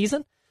last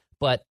season.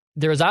 But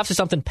there is obviously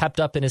something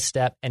pepped up in his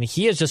step, and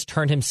he has just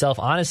turned himself,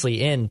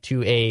 honestly,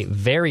 into a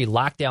very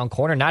lockdown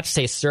corner, not to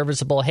say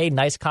serviceable, hey,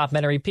 nice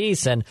complimentary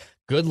piece, and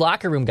good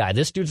locker room guy.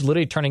 This dude's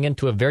literally turning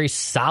into a very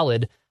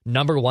solid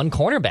number one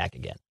cornerback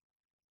again.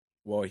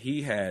 Well,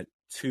 he had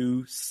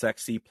 2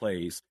 sexy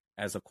plays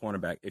as a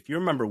cornerback. If you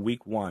remember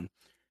week 1,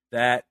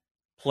 that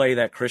play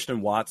that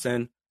Christian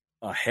Watson,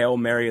 a Hail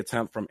Mary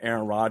attempt from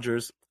Aaron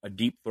Rodgers, a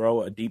deep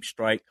throw, a deep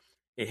strike,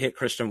 it hit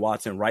Christian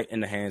Watson right in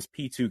the hands.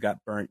 P2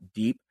 got burnt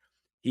deep.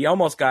 He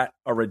almost got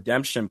a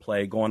redemption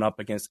play going up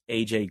against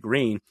A.J.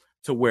 Green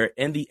to where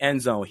in the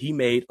end zone, he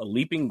made a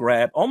leaping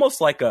grab,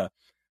 almost like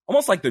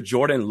the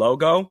Jordan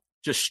logo,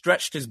 just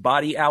stretched his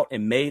body out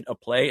and made a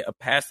play, a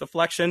pass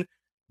deflection.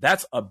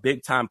 That's a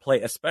big-time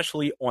play,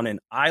 especially on an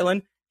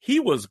island.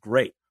 He was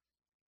great.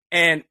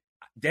 And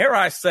dare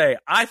I say,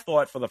 I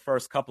thought for the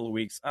first couple of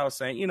weeks, I was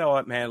saying, you know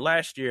what, man,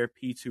 last year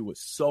P2 was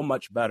so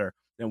much better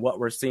than what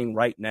we're seeing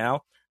right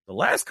now. The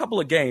last couple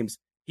of games,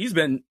 he's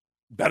been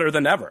better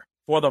than ever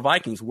for the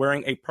Vikings,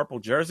 wearing a purple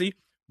jersey.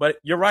 But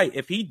you're right.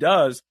 If he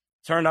does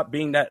turn up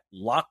being that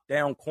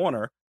lockdown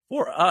corner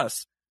for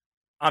us,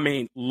 I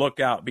mean, look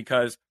out,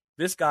 because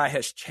this guy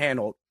has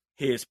channeled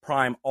his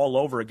prime all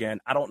over again.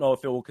 I don't know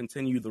if it will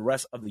continue the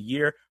rest of the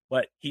year,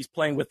 but he's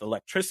playing with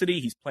electricity.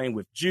 He's playing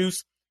with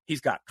juice.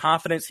 He's got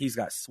confidence. He's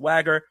got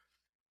swagger.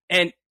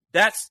 And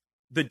that's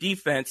the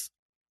defense.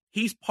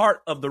 He's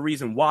part of the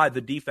reason why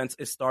the defense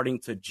is starting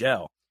to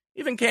gel.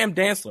 Even Cam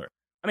Dantzler.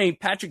 I mean,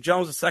 Patrick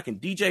Jones the second.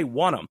 DJ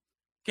won him.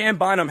 Cam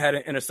Bynum had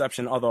an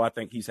interception, although I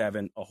think he's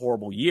having a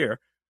horrible year.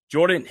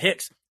 Jordan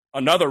Hicks,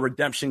 another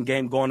redemption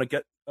game going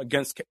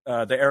against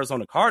the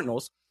Arizona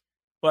Cardinals.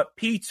 But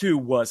P2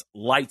 was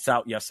lights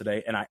out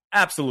yesterday, and I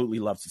absolutely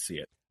love to see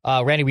it.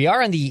 Randy, we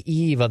are on the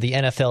eve of the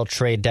NFL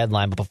trade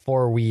deadline, but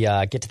before we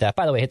get to that,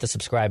 by the way, hit the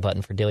subscribe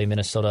button for daily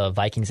Minnesota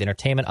Vikings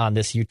entertainment on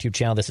this YouTube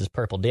channel. This is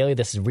Purple Daily.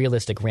 This is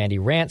Realistic Randy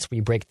Rants.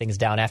 We break things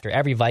down after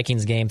every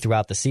Vikings game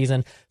throughout the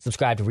season.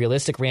 Subscribe to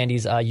Realistic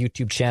Randy's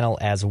YouTube channel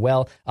as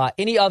well.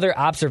 Any other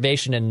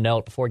observation and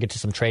note before we get to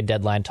some trade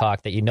deadline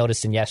talk that you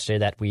noticed in yesterday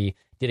that we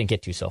didn't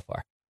get to so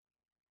far?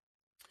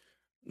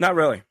 Not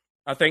really.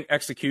 I think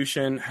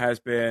execution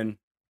has been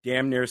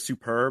damn near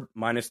superb,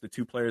 minus the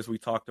 2 players we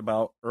talked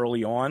about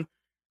early on.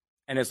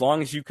 And as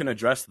long as you can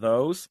address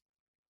those,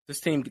 this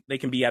team, they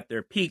can be at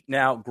their peak.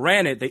 Now,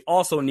 granted, they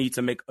also need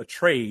to make a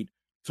trade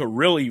to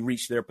really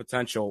reach their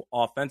potential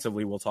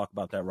offensively. We'll talk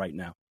about that right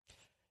now.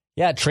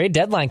 Yeah, trade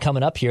deadline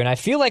coming up here, and I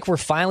feel like we're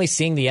finally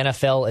seeing the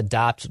NFL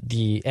adopt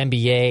the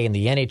NBA and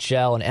the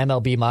NHL and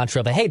MLB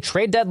mantra, but hey,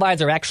 trade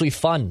deadlines are actually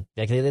fun.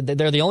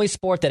 They're the only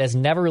sport that has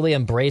never really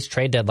embraced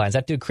trade deadlines.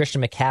 That dude,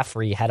 Christian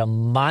McCaffrey, had a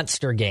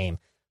monster game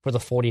for the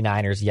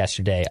 49ers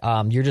yesterday.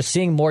 You're just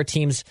seeing more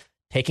teams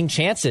taking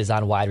chances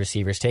on wide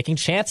receivers, taking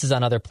chances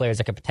on other players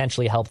that could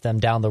potentially help them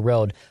down the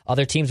road.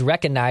 Other teams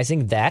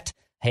recognizing that,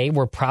 hey,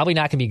 we're probably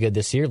not going to be good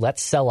this year.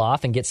 Let's sell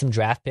off and get some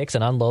draft picks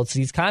and unload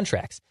these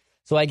contracts.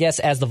 So I guess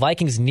as the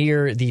Vikings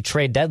near the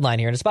trade deadline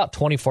here, and it's about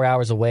 24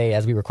 hours away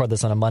as we record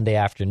this on a Monday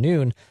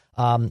afternoon,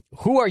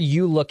 who are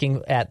you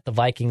looking at the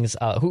Vikings?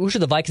 Who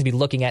should the Vikings be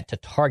looking at to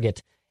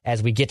target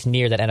as we get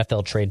near that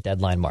NFL trade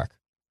deadline mark?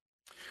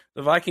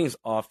 The Vikings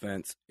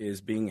offense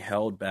is being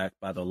held back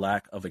by the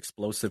lack of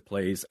explosive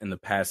plays in the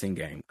passing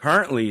game.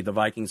 Currently, the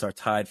Vikings are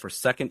tied for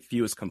second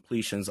fewest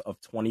completions of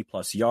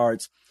 20-plus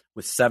yards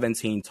with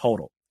 17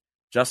 total.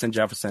 Justin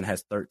Jefferson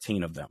has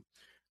 13 of them.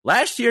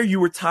 Last year,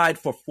 you were tied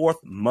for 4th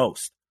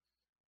most.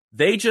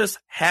 They just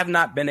have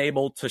not been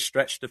able to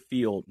stretch the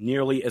field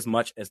nearly as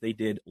much as they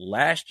did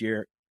last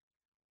year.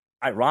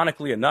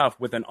 Ironically enough,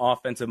 with an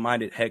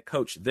offensive-minded head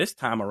coach this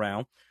time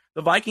around,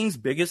 the Vikings'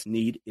 biggest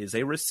need is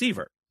a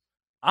receiver.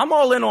 I'm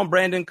all in on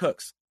Brandon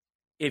Cooks.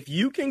 If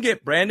you can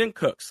get Brandon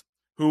Cooks,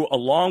 who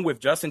along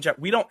with Justin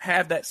Jefferson, we don't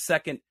have that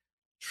second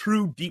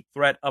true deep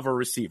threat of a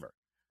receiver.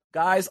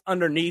 Guys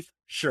underneath,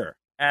 sure.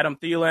 Adam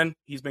Thielen,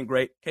 he's been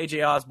great.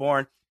 KJ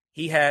Osborne,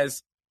 he had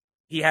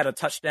a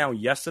touchdown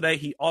yesterday.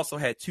 He also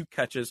had 2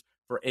 catches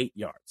for 8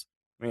 yards.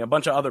 I mean, a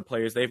bunch of other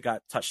players, they've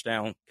got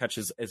touchdown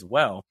catches as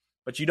well,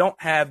 but you don't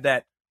have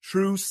that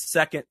true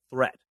second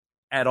threat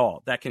at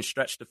all that can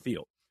stretch the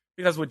field.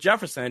 Because with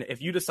Jefferson,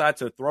 if you decide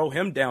to throw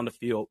him down the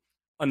field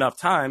enough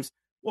times,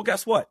 well,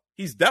 guess what?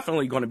 He's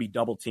definitely going to be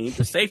double teamed.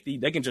 The safety,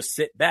 they can just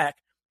sit back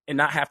and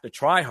not have to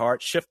try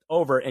hard, shift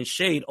over and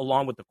shade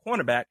along with the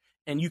cornerback,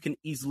 and you can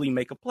easily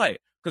make a play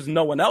because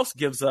no one else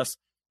gives us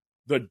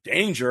the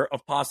danger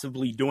of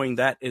possibly doing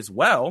that as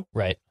well.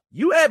 Right.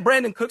 You add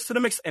Brandon Cooks to the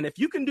mix, and if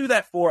you can do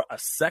that for a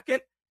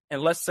second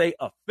and let's say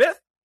a fifth,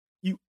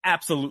 you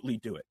absolutely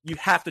do it. You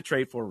have to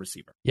trade for a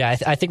receiver. Yeah,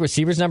 I think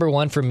receiver's number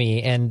one for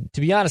me. And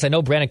to be honest, I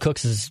know Brandon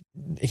Cooks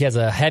he has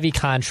a heavy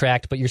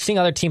contract, but you're seeing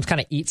other teams kind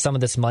of eat some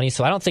of this money.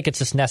 So I don't think it's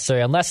just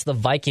necessary unless the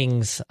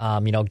Vikings,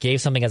 gave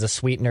something as a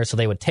sweetener so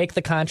they would take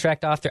the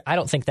contract off there. I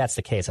don't think that's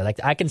the case.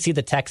 I can see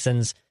the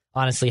Texans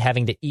honestly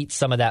having to eat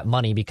some of that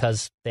money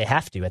because they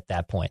have to at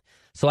that point.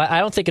 So I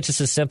don't think it's just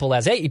as simple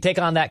as, hey, you take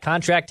on that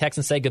contract,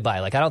 Texans say goodbye.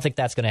 I don't think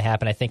that's going to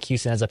happen. I think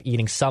Houston ends up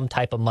eating some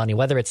type of money,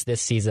 whether it's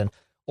this season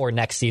or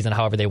next season,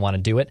 however they want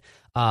to do it.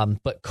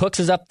 But Cooks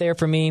is up there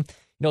for me.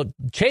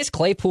 Chase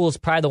Claypool is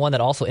probably the one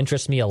that also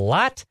interests me a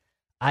lot.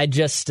 I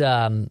just,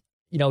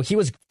 he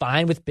was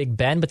fine with Big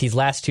Ben, but these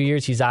last 2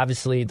 years, he's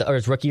obviously, or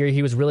his rookie year,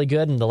 he was really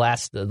good. And the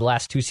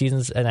last 2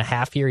 seasons and a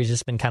half here, he's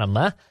just been kind of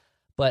meh.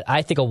 But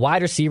I think a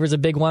wide receiver is a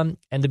big one.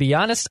 And to be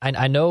honest,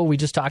 I know we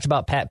just talked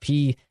about Pat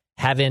P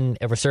having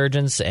a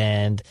resurgence,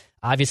 and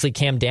obviously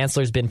Cam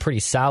Dantzler's been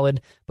pretty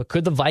solid, but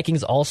could the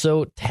Vikings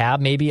also tab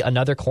maybe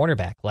another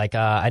cornerback?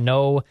 I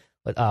know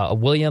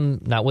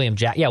William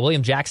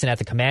Jackson at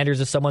the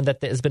Commanders is someone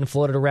that has been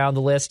floated around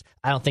the list.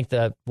 I don't think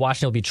the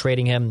Washington will be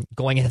trading him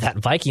going into that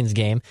Vikings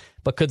game,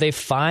 but could they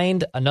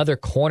find another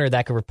corner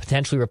that could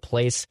potentially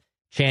replace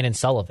Shannon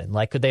Sullivan?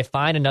 Could they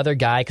find another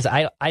guy? Because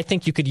I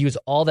think you could use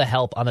all the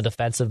help on the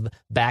defensive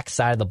back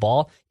side of the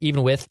ball,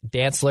 even with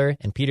Dantzler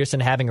and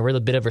Peterson having a really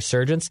bit of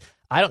resurgence.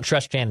 I don't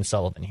trust Shannon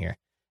Sullivan here.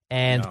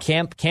 And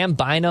no. Cam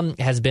Bynum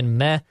has been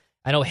meh.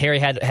 I know Harry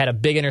had a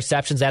big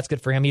interceptions. That's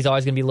good for him. He's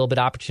always going to be a little bit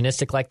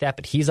opportunistic like that,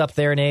 but he's up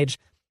there in age.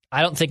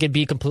 I don't think it'd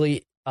be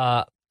completely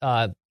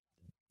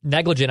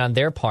negligent on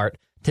their part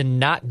to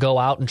not go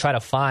out and try to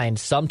find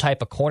some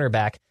type of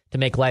cornerback to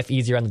make life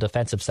easier on the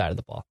defensive side of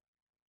the ball.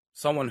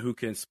 Someone who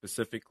can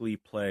specifically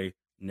play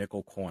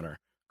nickel corner,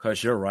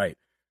 because you're right,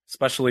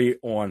 especially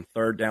on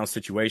third down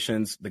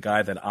situations. The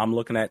guy that I'm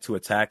looking at to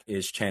attack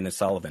is Shannon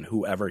Sullivan,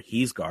 whoever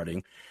he's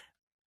guarding.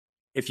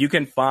 If you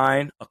can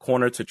find a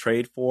corner to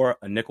trade for,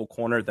 a nickel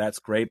corner, that's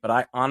great. But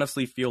I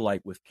honestly feel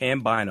like with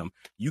Cam Bynum,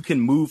 you can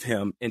move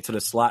him into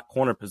the slot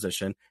corner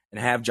position and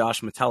have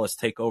Josh Metellus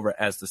take over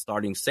as the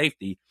starting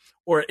safety,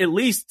 or at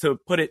least to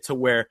put it to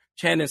where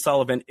Shannon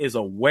Sullivan is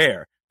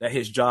aware that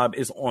his job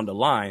is on the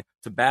line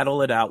to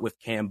battle it out with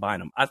Cam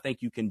Bynum. I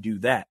think you can do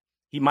that.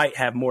 He might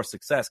have more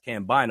success,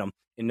 Cam Bynum,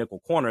 in nickel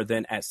corner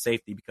than at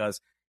safety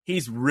because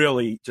he's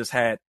really just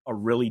had a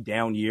really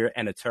down year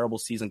and a terrible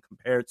season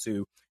compared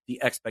to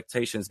the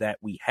expectations that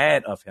we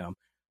had of him.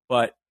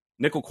 But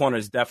nickel corner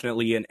is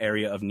definitely an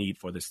area of need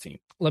for this team.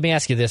 Let me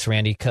ask you this,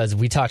 Randy, because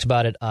we talked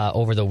about it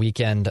over the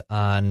weekend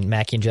on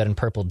Mackie and Judd and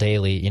Purple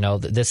Daily.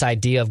 This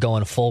idea of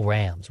going full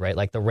Rams, right?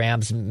 The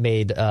Rams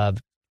made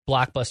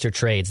blockbuster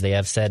trades. They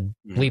have said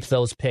bleep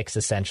those picks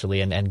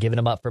essentially and given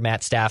them up for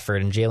Matt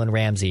Stafford and Jalen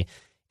Ramsey.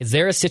 Is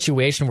there a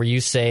situation where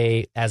you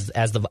say, as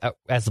the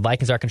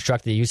Vikings are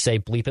constructed, you say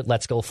bleep it,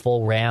 let's go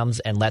full Rams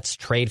and let's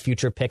trade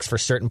future picks for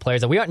certain players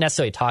that we aren't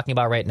necessarily talking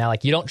about right now?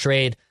 You don't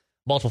trade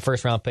multiple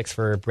first round picks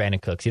for Brandon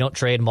Cooks. You don't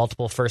trade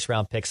multiple first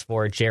round picks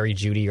for Jerry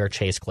Jeudy or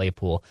Chase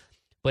Claypool.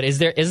 But is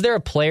there a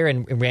player,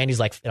 and Randy's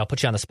and I'll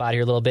put you on the spot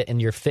here a little bit, in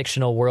your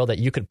fictional world that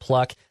you could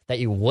pluck that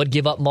you would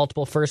give up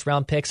multiple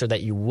first-round picks or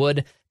that you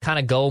would kind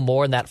of go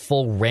more in that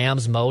full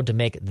Rams mode to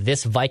make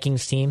this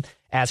Vikings team,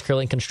 as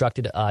currently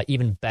constructed,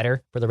 even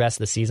better for the rest of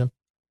the season?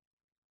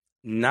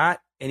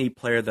 Not any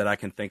player that I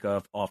can think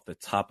of off the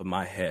top of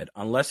my head.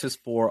 Unless it's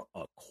for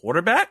a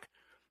quarterback,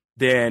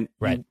 then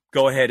you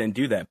go ahead and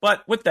do that.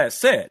 But with that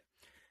said,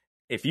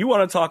 if you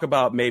want to talk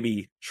about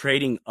maybe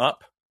trading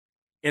up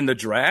in the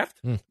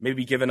draft,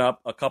 maybe giving up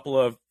a couple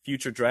of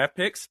future draft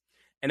picks,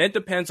 and it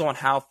depends on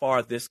how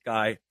far this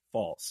guy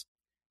falls.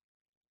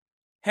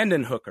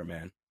 Hendon Hooker,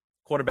 man,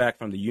 quarterback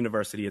from the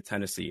University of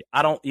Tennessee.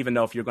 I don't even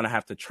know if you're going to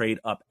have to trade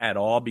up at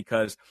all,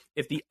 because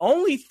if the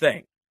only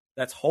thing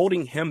that's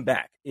holding him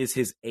back is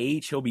his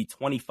age, he'll be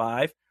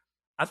 25.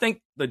 I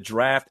think the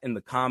draft and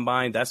the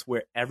combine, that's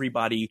where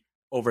everybody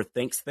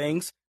overthinks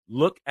things.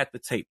 Look at the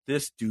tape.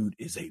 This dude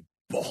is a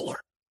baller.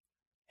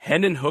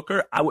 Hendon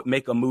Hooker, I would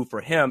make a move for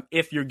him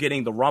if you're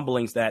getting the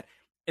rumblings that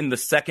in the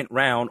second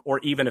round, or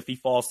even if he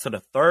falls to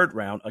the third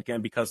round,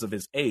 again, because of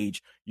his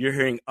age, you're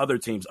hearing other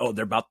teams,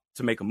 they're about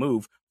to make a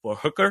move for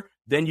Hooker.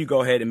 Then you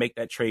go ahead and make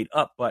that trade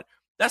up. But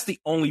that's the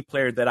only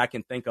player that I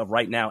can think of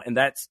right now, and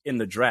that's in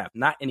the draft,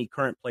 not any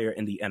current player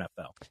in the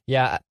NFL.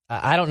 Yeah,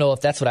 I don't know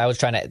if that's what I was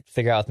trying to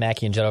figure out with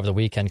Mackie and Judd over the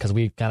weekend, because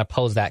we kind of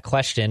posed that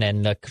question,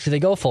 and should they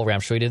go full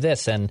Rams? Should we do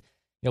this? And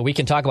we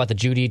can talk about the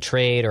Jeudy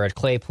trade or a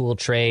Claypool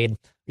trade.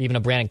 even a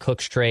Brandon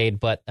Cooks trade.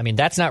 But, I mean,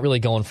 that's not really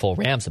going full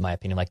Rams, in my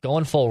opinion. Like,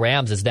 going full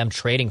Rams is them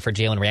trading for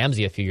Jalen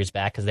Ramsey a few years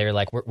back because they were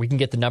like, we can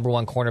get the number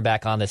one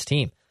cornerback on this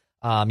team.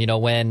 When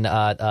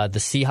the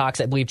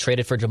Seahawks, I believe,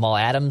 traded for Jamal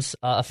Adams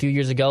a few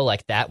years ago,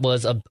 like, that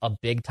was a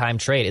big-time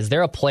trade. Is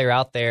there a player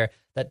out there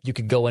that you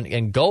could go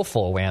and go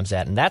full Rams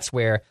at? And that's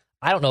where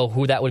I don't know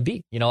who that would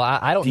be.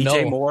 I don't know.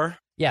 DJ Moore?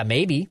 Yeah,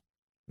 maybe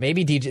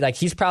DJ. Like,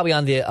 he's probably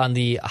on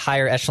the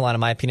higher echelon, in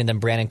my opinion, than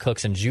Brandon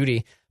Cooks and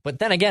Judy. But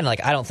then again,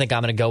 like, I don't think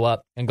I'm going to go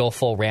up and go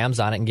full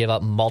Rams on it and give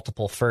up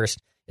multiple first.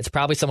 It's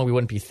probably someone we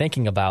wouldn't be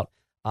thinking about.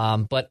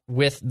 But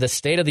with the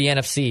state of the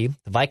NFC,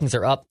 the Vikings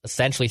are up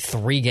essentially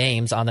 3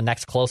 games on the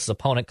next closest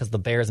opponent because the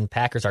Bears and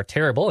Packers are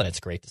terrible, and it's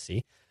great to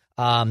see.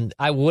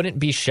 I wouldn't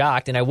be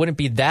shocked, and I wouldn't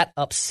be that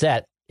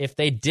upset if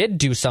they did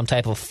do some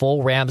type of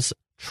full Rams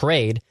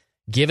trade,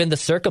 given the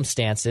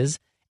circumstances,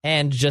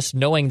 and just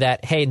knowing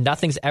that, hey,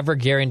 nothing's ever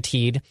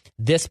guaranteed.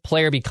 This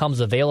player becomes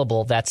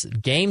available. That's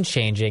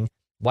game-changing.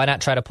 Why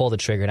not try to pull the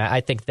trigger? And I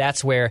think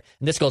that's where,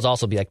 and this goes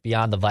also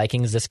beyond the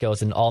Vikings. This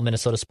goes in all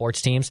Minnesota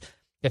sports teams.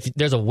 If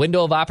there's a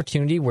window of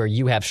opportunity where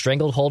you have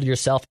stranglehold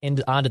yourself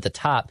onto the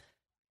top,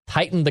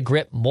 tighten the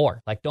grip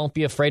more. Like, don't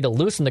be afraid to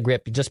loosen the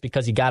grip just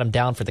because you got them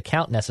down for the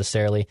count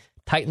necessarily.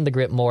 Tighten the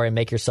grip more and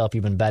make yourself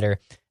even better.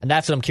 And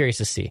that's what I'm curious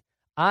to see.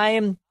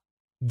 I'm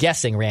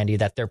guessing, Randy,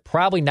 that they're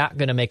probably not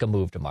going to make a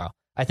move tomorrow.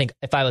 I think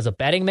if I was a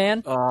betting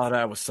man... Oh,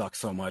 that would suck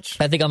so much.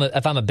 I think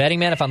if I'm a betting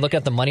man, if I'm looking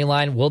at the money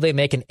line, will they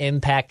make an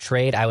impact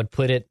trade? I would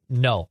put it,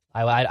 no.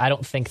 I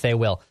don't think they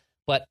will.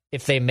 But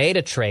if they made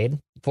a trade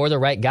for the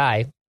right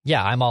guy,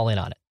 yeah, I'm all in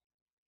on it.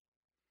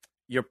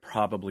 You're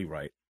probably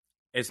right.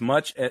 As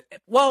much as...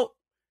 Well,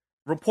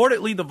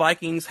 reportedly, the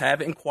Vikings have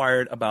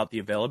inquired about the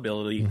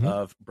availability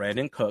of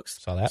Brandon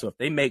Cooks. Saw that. So if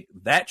they make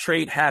that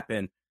trade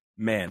happen,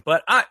 man.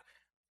 But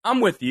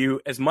I'm with you.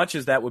 As much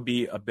as that would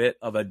be a bit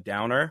of a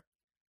downer,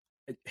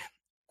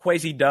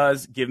 Kwesi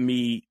does give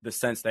me the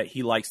sense that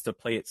he likes to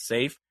play it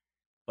safe,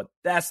 but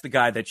that's the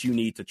guy that you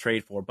need to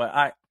trade for.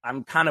 But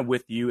I'm kind of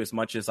with you, as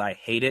much as I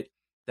hate it,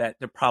 that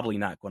they're probably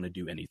not going to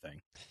do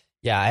anything.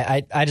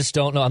 Yeah, I just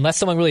don't know. Unless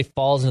someone really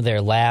falls into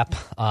their lap,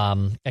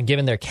 and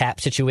given their cap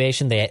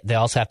situation, they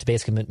also have to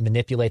basically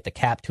manipulate the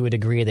cap to a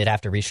degree. They'd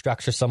have to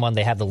restructure someone.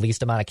 They have the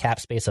least amount of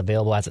cap space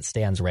available as it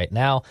stands right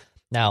now.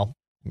 Now,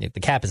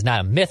 the cap is not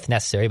a myth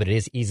necessarily, but it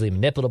is easily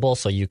manipulable.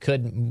 So you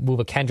could move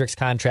a Kendricks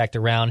contract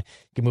around.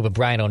 You could move a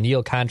Brian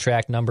O'Neill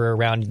contract number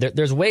around.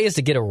 There's ways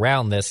to get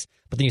around this,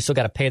 but then you still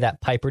got to pay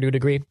that piper to a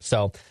degree.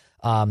 So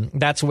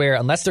that's where,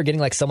 unless they're getting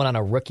like someone on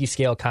a rookie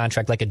scale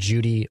contract like a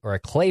Judy or a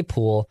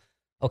Claypool,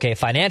 okay,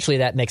 financially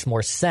that makes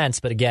more sense.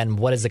 But again,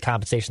 what is the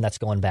compensation that's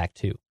going back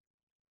to?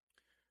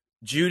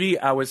 Judy,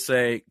 I would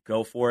say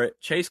go for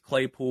it. Chase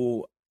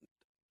Claypool,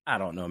 I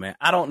don't know, man.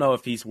 I don't know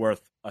if he's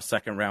worth a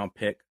second-round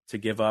pick to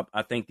give up.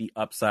 I think the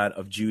upside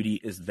of Judy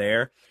is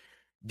there.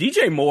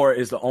 DJ Moore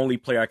is the only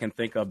player I can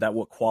think of that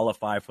would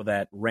qualify for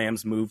that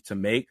Rams move to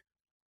make,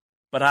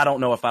 but I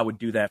don't know if I would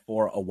do that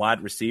for a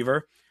wide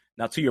receiver.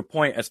 Now, to your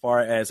point, as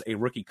far as a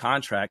rookie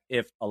contract,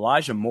 if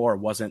Elijah Moore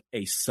wasn't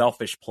a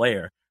selfish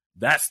player,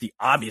 that's the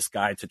obvious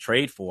guy to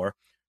trade for.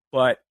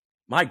 But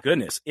my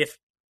goodness, if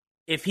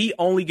he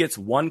only gets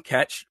one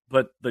catch,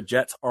 but the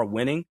Jets are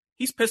winning,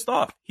 he's pissed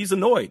off. He's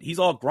annoyed. He's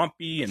all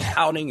grumpy and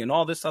pouting and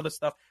all this other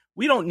stuff.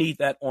 We don't need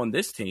that on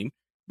this team,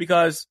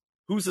 because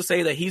who's to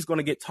say that he's going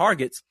to get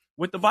targets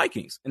with the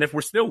Vikings? And if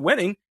we're still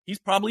winning, he's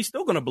probably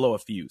still going to blow a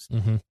fuse.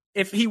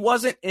 If he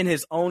wasn't in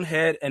his own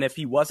head and if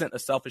he wasn't a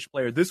selfish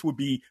player, this would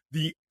be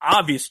the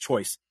obvious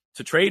choice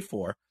to trade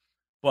for.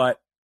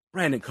 But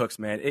Brandon Cooks,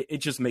 man, it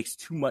just makes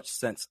too much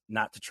sense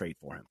not to trade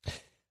for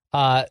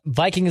him.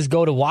 Vikings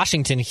go to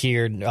Washington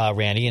here,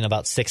 Randy, in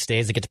about 6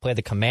 days. They get to play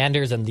the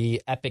Commanders and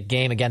the epic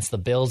game against the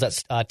Bills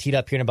that's teed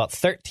up here in about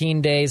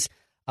 13 days.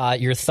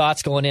 Your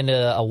thoughts going into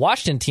a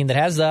Washington team that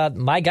has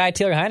my guy,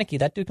 Taylor Heineke.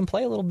 That dude can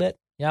play a little bit.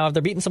 You know,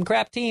 they're beating some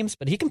crap teams,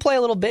 but he can play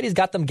a little bit. He's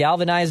got them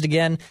galvanized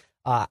again.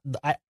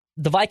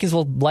 The Vikings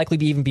will likely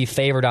even be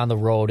favored on the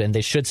road, and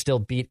they should still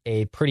beat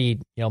a pretty,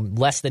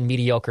 less than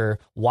mediocre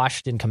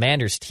Washington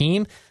Commanders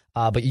team.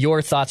 But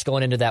your thoughts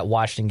going into that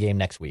Washington game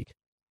next week?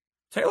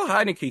 Taylor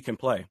Heineke can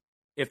play.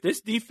 If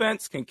this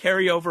defense can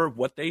carry over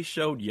what they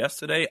showed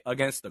yesterday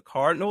against the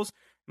Cardinals,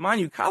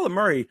 mind you, Kyler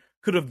Murray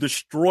could have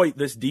destroyed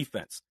this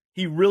defense.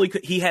 He really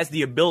could. He has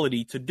the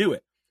ability to do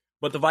it.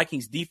 But the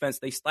Vikings defense,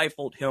 they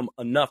stifled him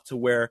enough to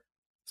where,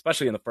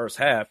 especially in the first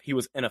half, he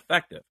was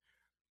ineffective.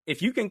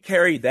 If you can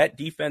carry that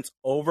defense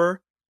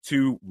over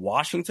to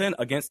Washington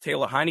against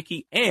Taylor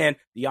Heineke and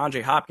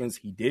DeAndre Hopkins,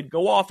 he did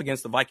go off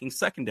against the Vikings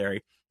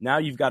secondary. Now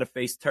you've got to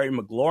face Terry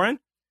McLaurin.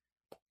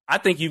 I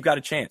think you've got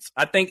a chance.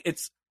 I think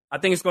it's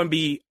going to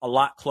be a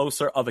lot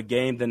closer of a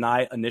game than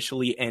I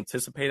initially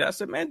anticipated. I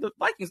said, man, the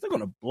Vikings, they're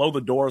going to blow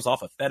the doors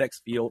off of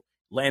FedEx Field,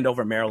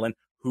 Landover, Maryland.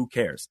 Who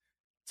cares?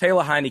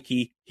 Taylor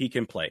Heineke, he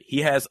can play.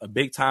 He has a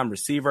big-time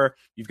receiver.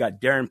 You've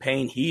got Darren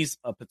Payne. He's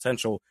a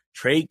potential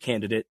trade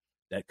candidate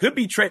that could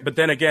be trade. But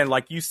then again,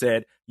 like you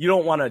said, you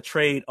don't want to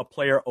trade a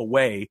player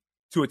away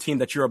to a team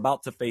that you're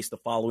about to face the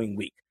following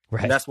week.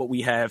 Right. And that's what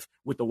we have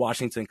with the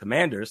Washington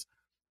Commanders.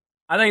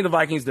 I think the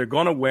Vikings, they're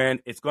going to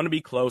win. It's going to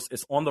be close.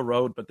 It's on the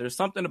road, but there's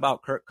something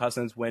about Kirk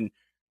Cousins when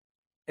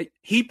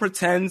he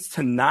pretends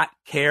to not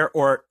care,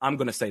 or I'm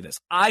going to say this.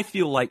 I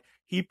feel like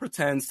he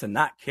pretends to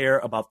not care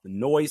about the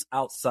noise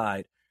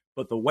outside,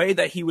 but the way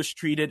that he was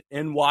treated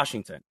in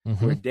Washington,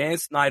 where Dan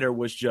Snyder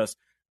was just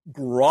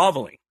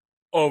groveling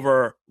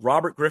over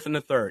Robert Griffin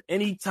III.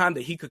 Anytime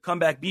that he could come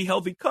back, be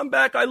healthy, come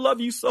back, I love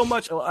you so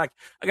much. I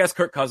guess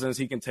Kirk Cousins,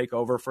 he can take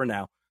over for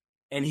now.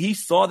 And he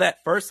saw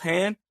that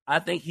firsthand. I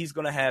think he's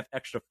going to have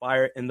extra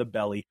fire in the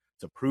belly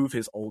to prove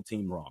his old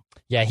team wrong.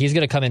 Yeah, he's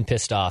going to come in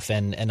pissed off.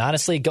 And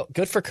honestly,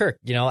 good for Kirk.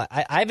 You know,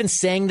 I've been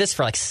saying this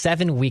for like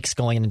 7 weeks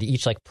going into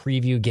each like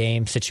preview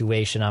game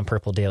situation on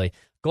Purple Daily.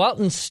 Go out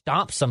and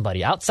stomp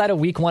somebody. Outside of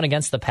week 1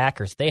 against the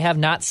Packers, they have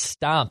not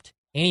stomped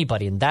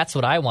anybody, and that's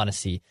what I want to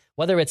see.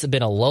 Whether it's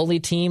been a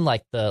lowly team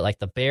like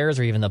the Bears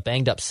or even the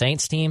banged up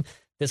Saints team,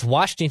 this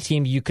Washington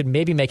team, you could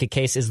maybe make a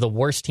case is the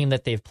worst team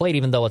that they've played,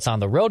 even though it's on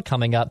the road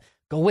coming up.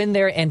 Go in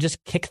there and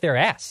just kick their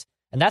ass.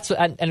 And that's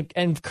what,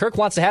 and Kirk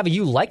wants to have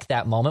you like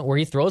that moment where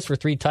he throws for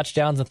 3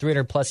 touchdowns and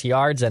 300 plus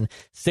yards and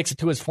sticks it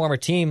to his former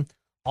team.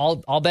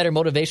 All better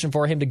motivation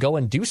for him to go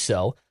and do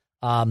so.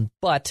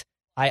 But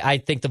I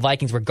think the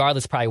Vikings,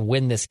 regardless, probably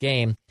win this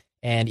game.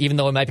 And even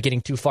though we might be getting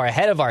too far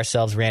ahead of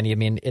ourselves, Randy, I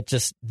mean, it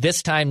just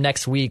this time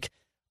next week,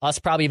 us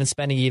probably even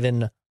spending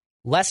even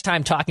less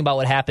time talking about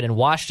what happened in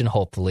Washington,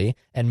 hopefully,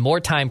 and more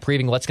time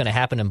previewing what's going to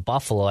happen in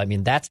Buffalo. I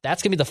mean, that's going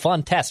to be the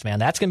fun test, man.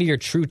 That's going to be your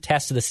true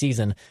test of the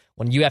season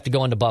when you have to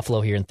go into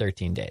Buffalo here in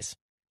 13 days.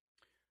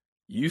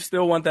 You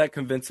still want that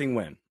convincing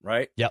win,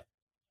 right? Yep.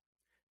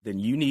 Then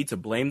you need to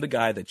blame the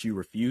guy that you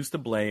refuse to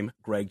blame,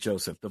 Greg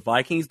Joseph. The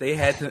Vikings, they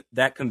had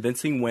that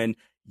convincing win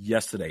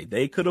yesterday.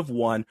 They could have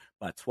won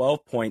by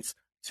 12 points,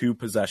 2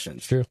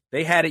 possessions. True.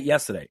 They had it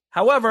yesterday.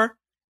 However,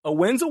 a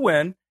win's a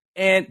win.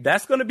 And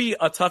that's going to be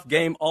a tough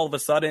game all of a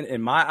sudden in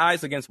my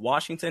eyes against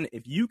Washington.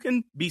 If you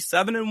can be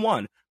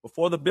 7-1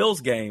 before the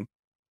Bills game,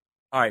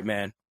 all right,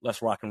 man,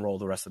 let's rock and roll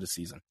the rest of the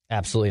season.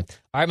 Absolutely.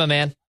 All right, my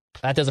man.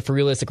 That does it for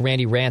Realistic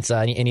Randy Rants.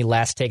 Any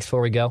last takes before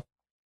we go?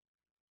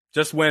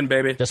 Just win,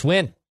 baby. Just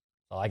win.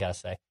 That's all I got to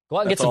say. Go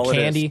out and get some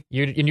candy.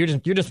 You're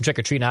just some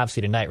trick-or-treating,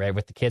 obviously, tonight, right?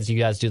 With the kids, you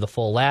guys do the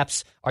full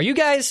laps. Are your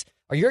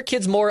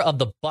kids more of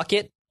the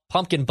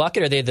pumpkin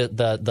bucket, or are they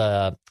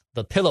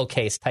the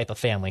pillowcase type of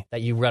family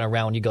that you run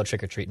around when you go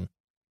trick-or-treating?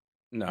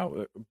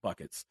 No,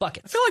 buckets. I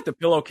feel like the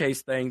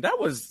pillowcase thing, that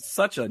was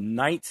such a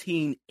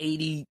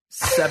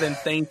 1987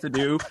 thing to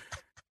do.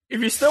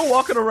 If you're still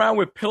walking around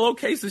with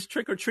pillowcases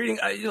trick-or-treating,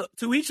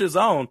 to each his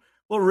own.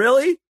 Well,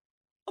 really?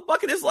 A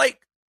bucket is like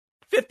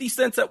 50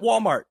 cents at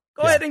Walmart.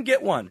 Go ahead and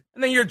get one.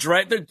 And then you're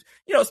dragging,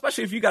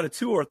 especially if you got a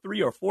 2 or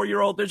 3 or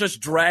 4-year-old, they're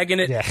just dragging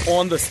it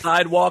on the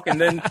sidewalk,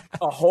 and then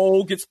a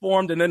hole gets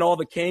formed, and then all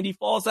the candy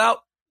falls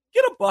out.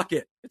 Get a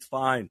bucket. It's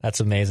fine. That's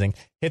amazing.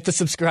 Hit the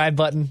subscribe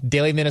button.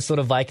 Daily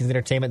Minnesota Vikings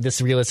Entertainment. This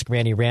is Realistic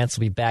Randy Rants.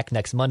 Will be back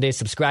next Monday.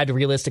 Subscribe to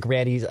Realistic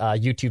Randy's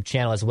YouTube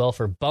channel as well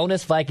for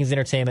bonus Vikings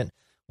Entertainment.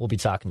 We'll be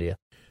talking to you.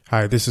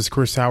 Hi, this is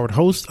Chris Howard,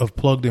 host of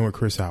Plugged In with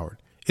Chris Howard.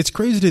 It's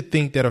crazy to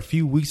think that a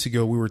few weeks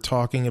ago we were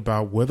talking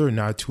about whether or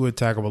not Tua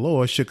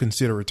Tagovailoa should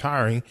consider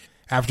retiring.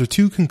 After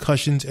 2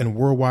 concussions and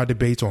worldwide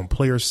debates on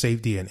player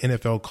safety and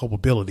NFL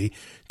culpability,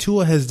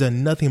 Tua has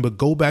done nothing but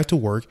go back to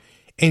work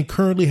and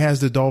currently has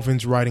the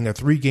Dolphins riding a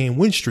 3-game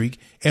win streak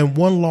and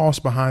 1 loss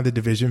behind the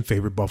division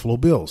favorite Buffalo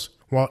Bills.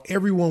 While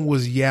everyone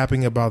was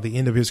yapping about the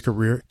end of his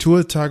career,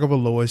 Tua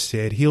Tagovailoa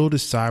said he'll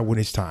decide when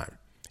it's time.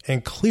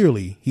 And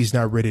clearly, he's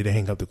not ready to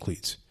hang up the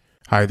cleats.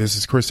 Hi, this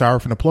is Chris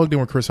Howard from the Plugged In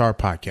with Chris Howard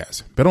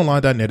podcast.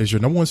 BetOnline.net is your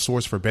 #1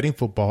 source for betting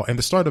football and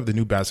the start of the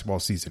new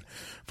basketball season.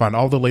 Find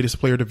all the latest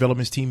player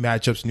developments, team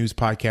matchups, news,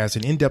 podcasts,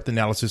 and in-depth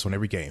analysis on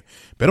every game.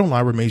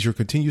 BetOnline remains your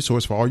continued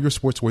source for all your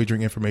sports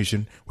wagering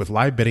information with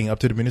live betting,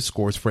 up-to-the-minute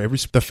scores for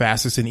the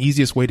fastest and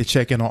easiest way to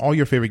check in on all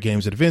your favorite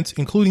games and events,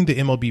 including the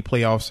MLB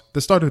playoffs,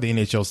 the start of the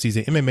NHL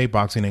season, MMA,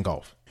 boxing, and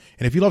golf.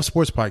 And if you love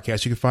sports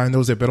podcasts, you can find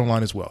those at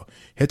BetOnline as well.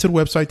 Head to the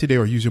website today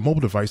or use your mobile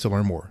device to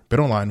learn more.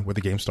 BetOnline, where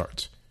the game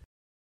starts.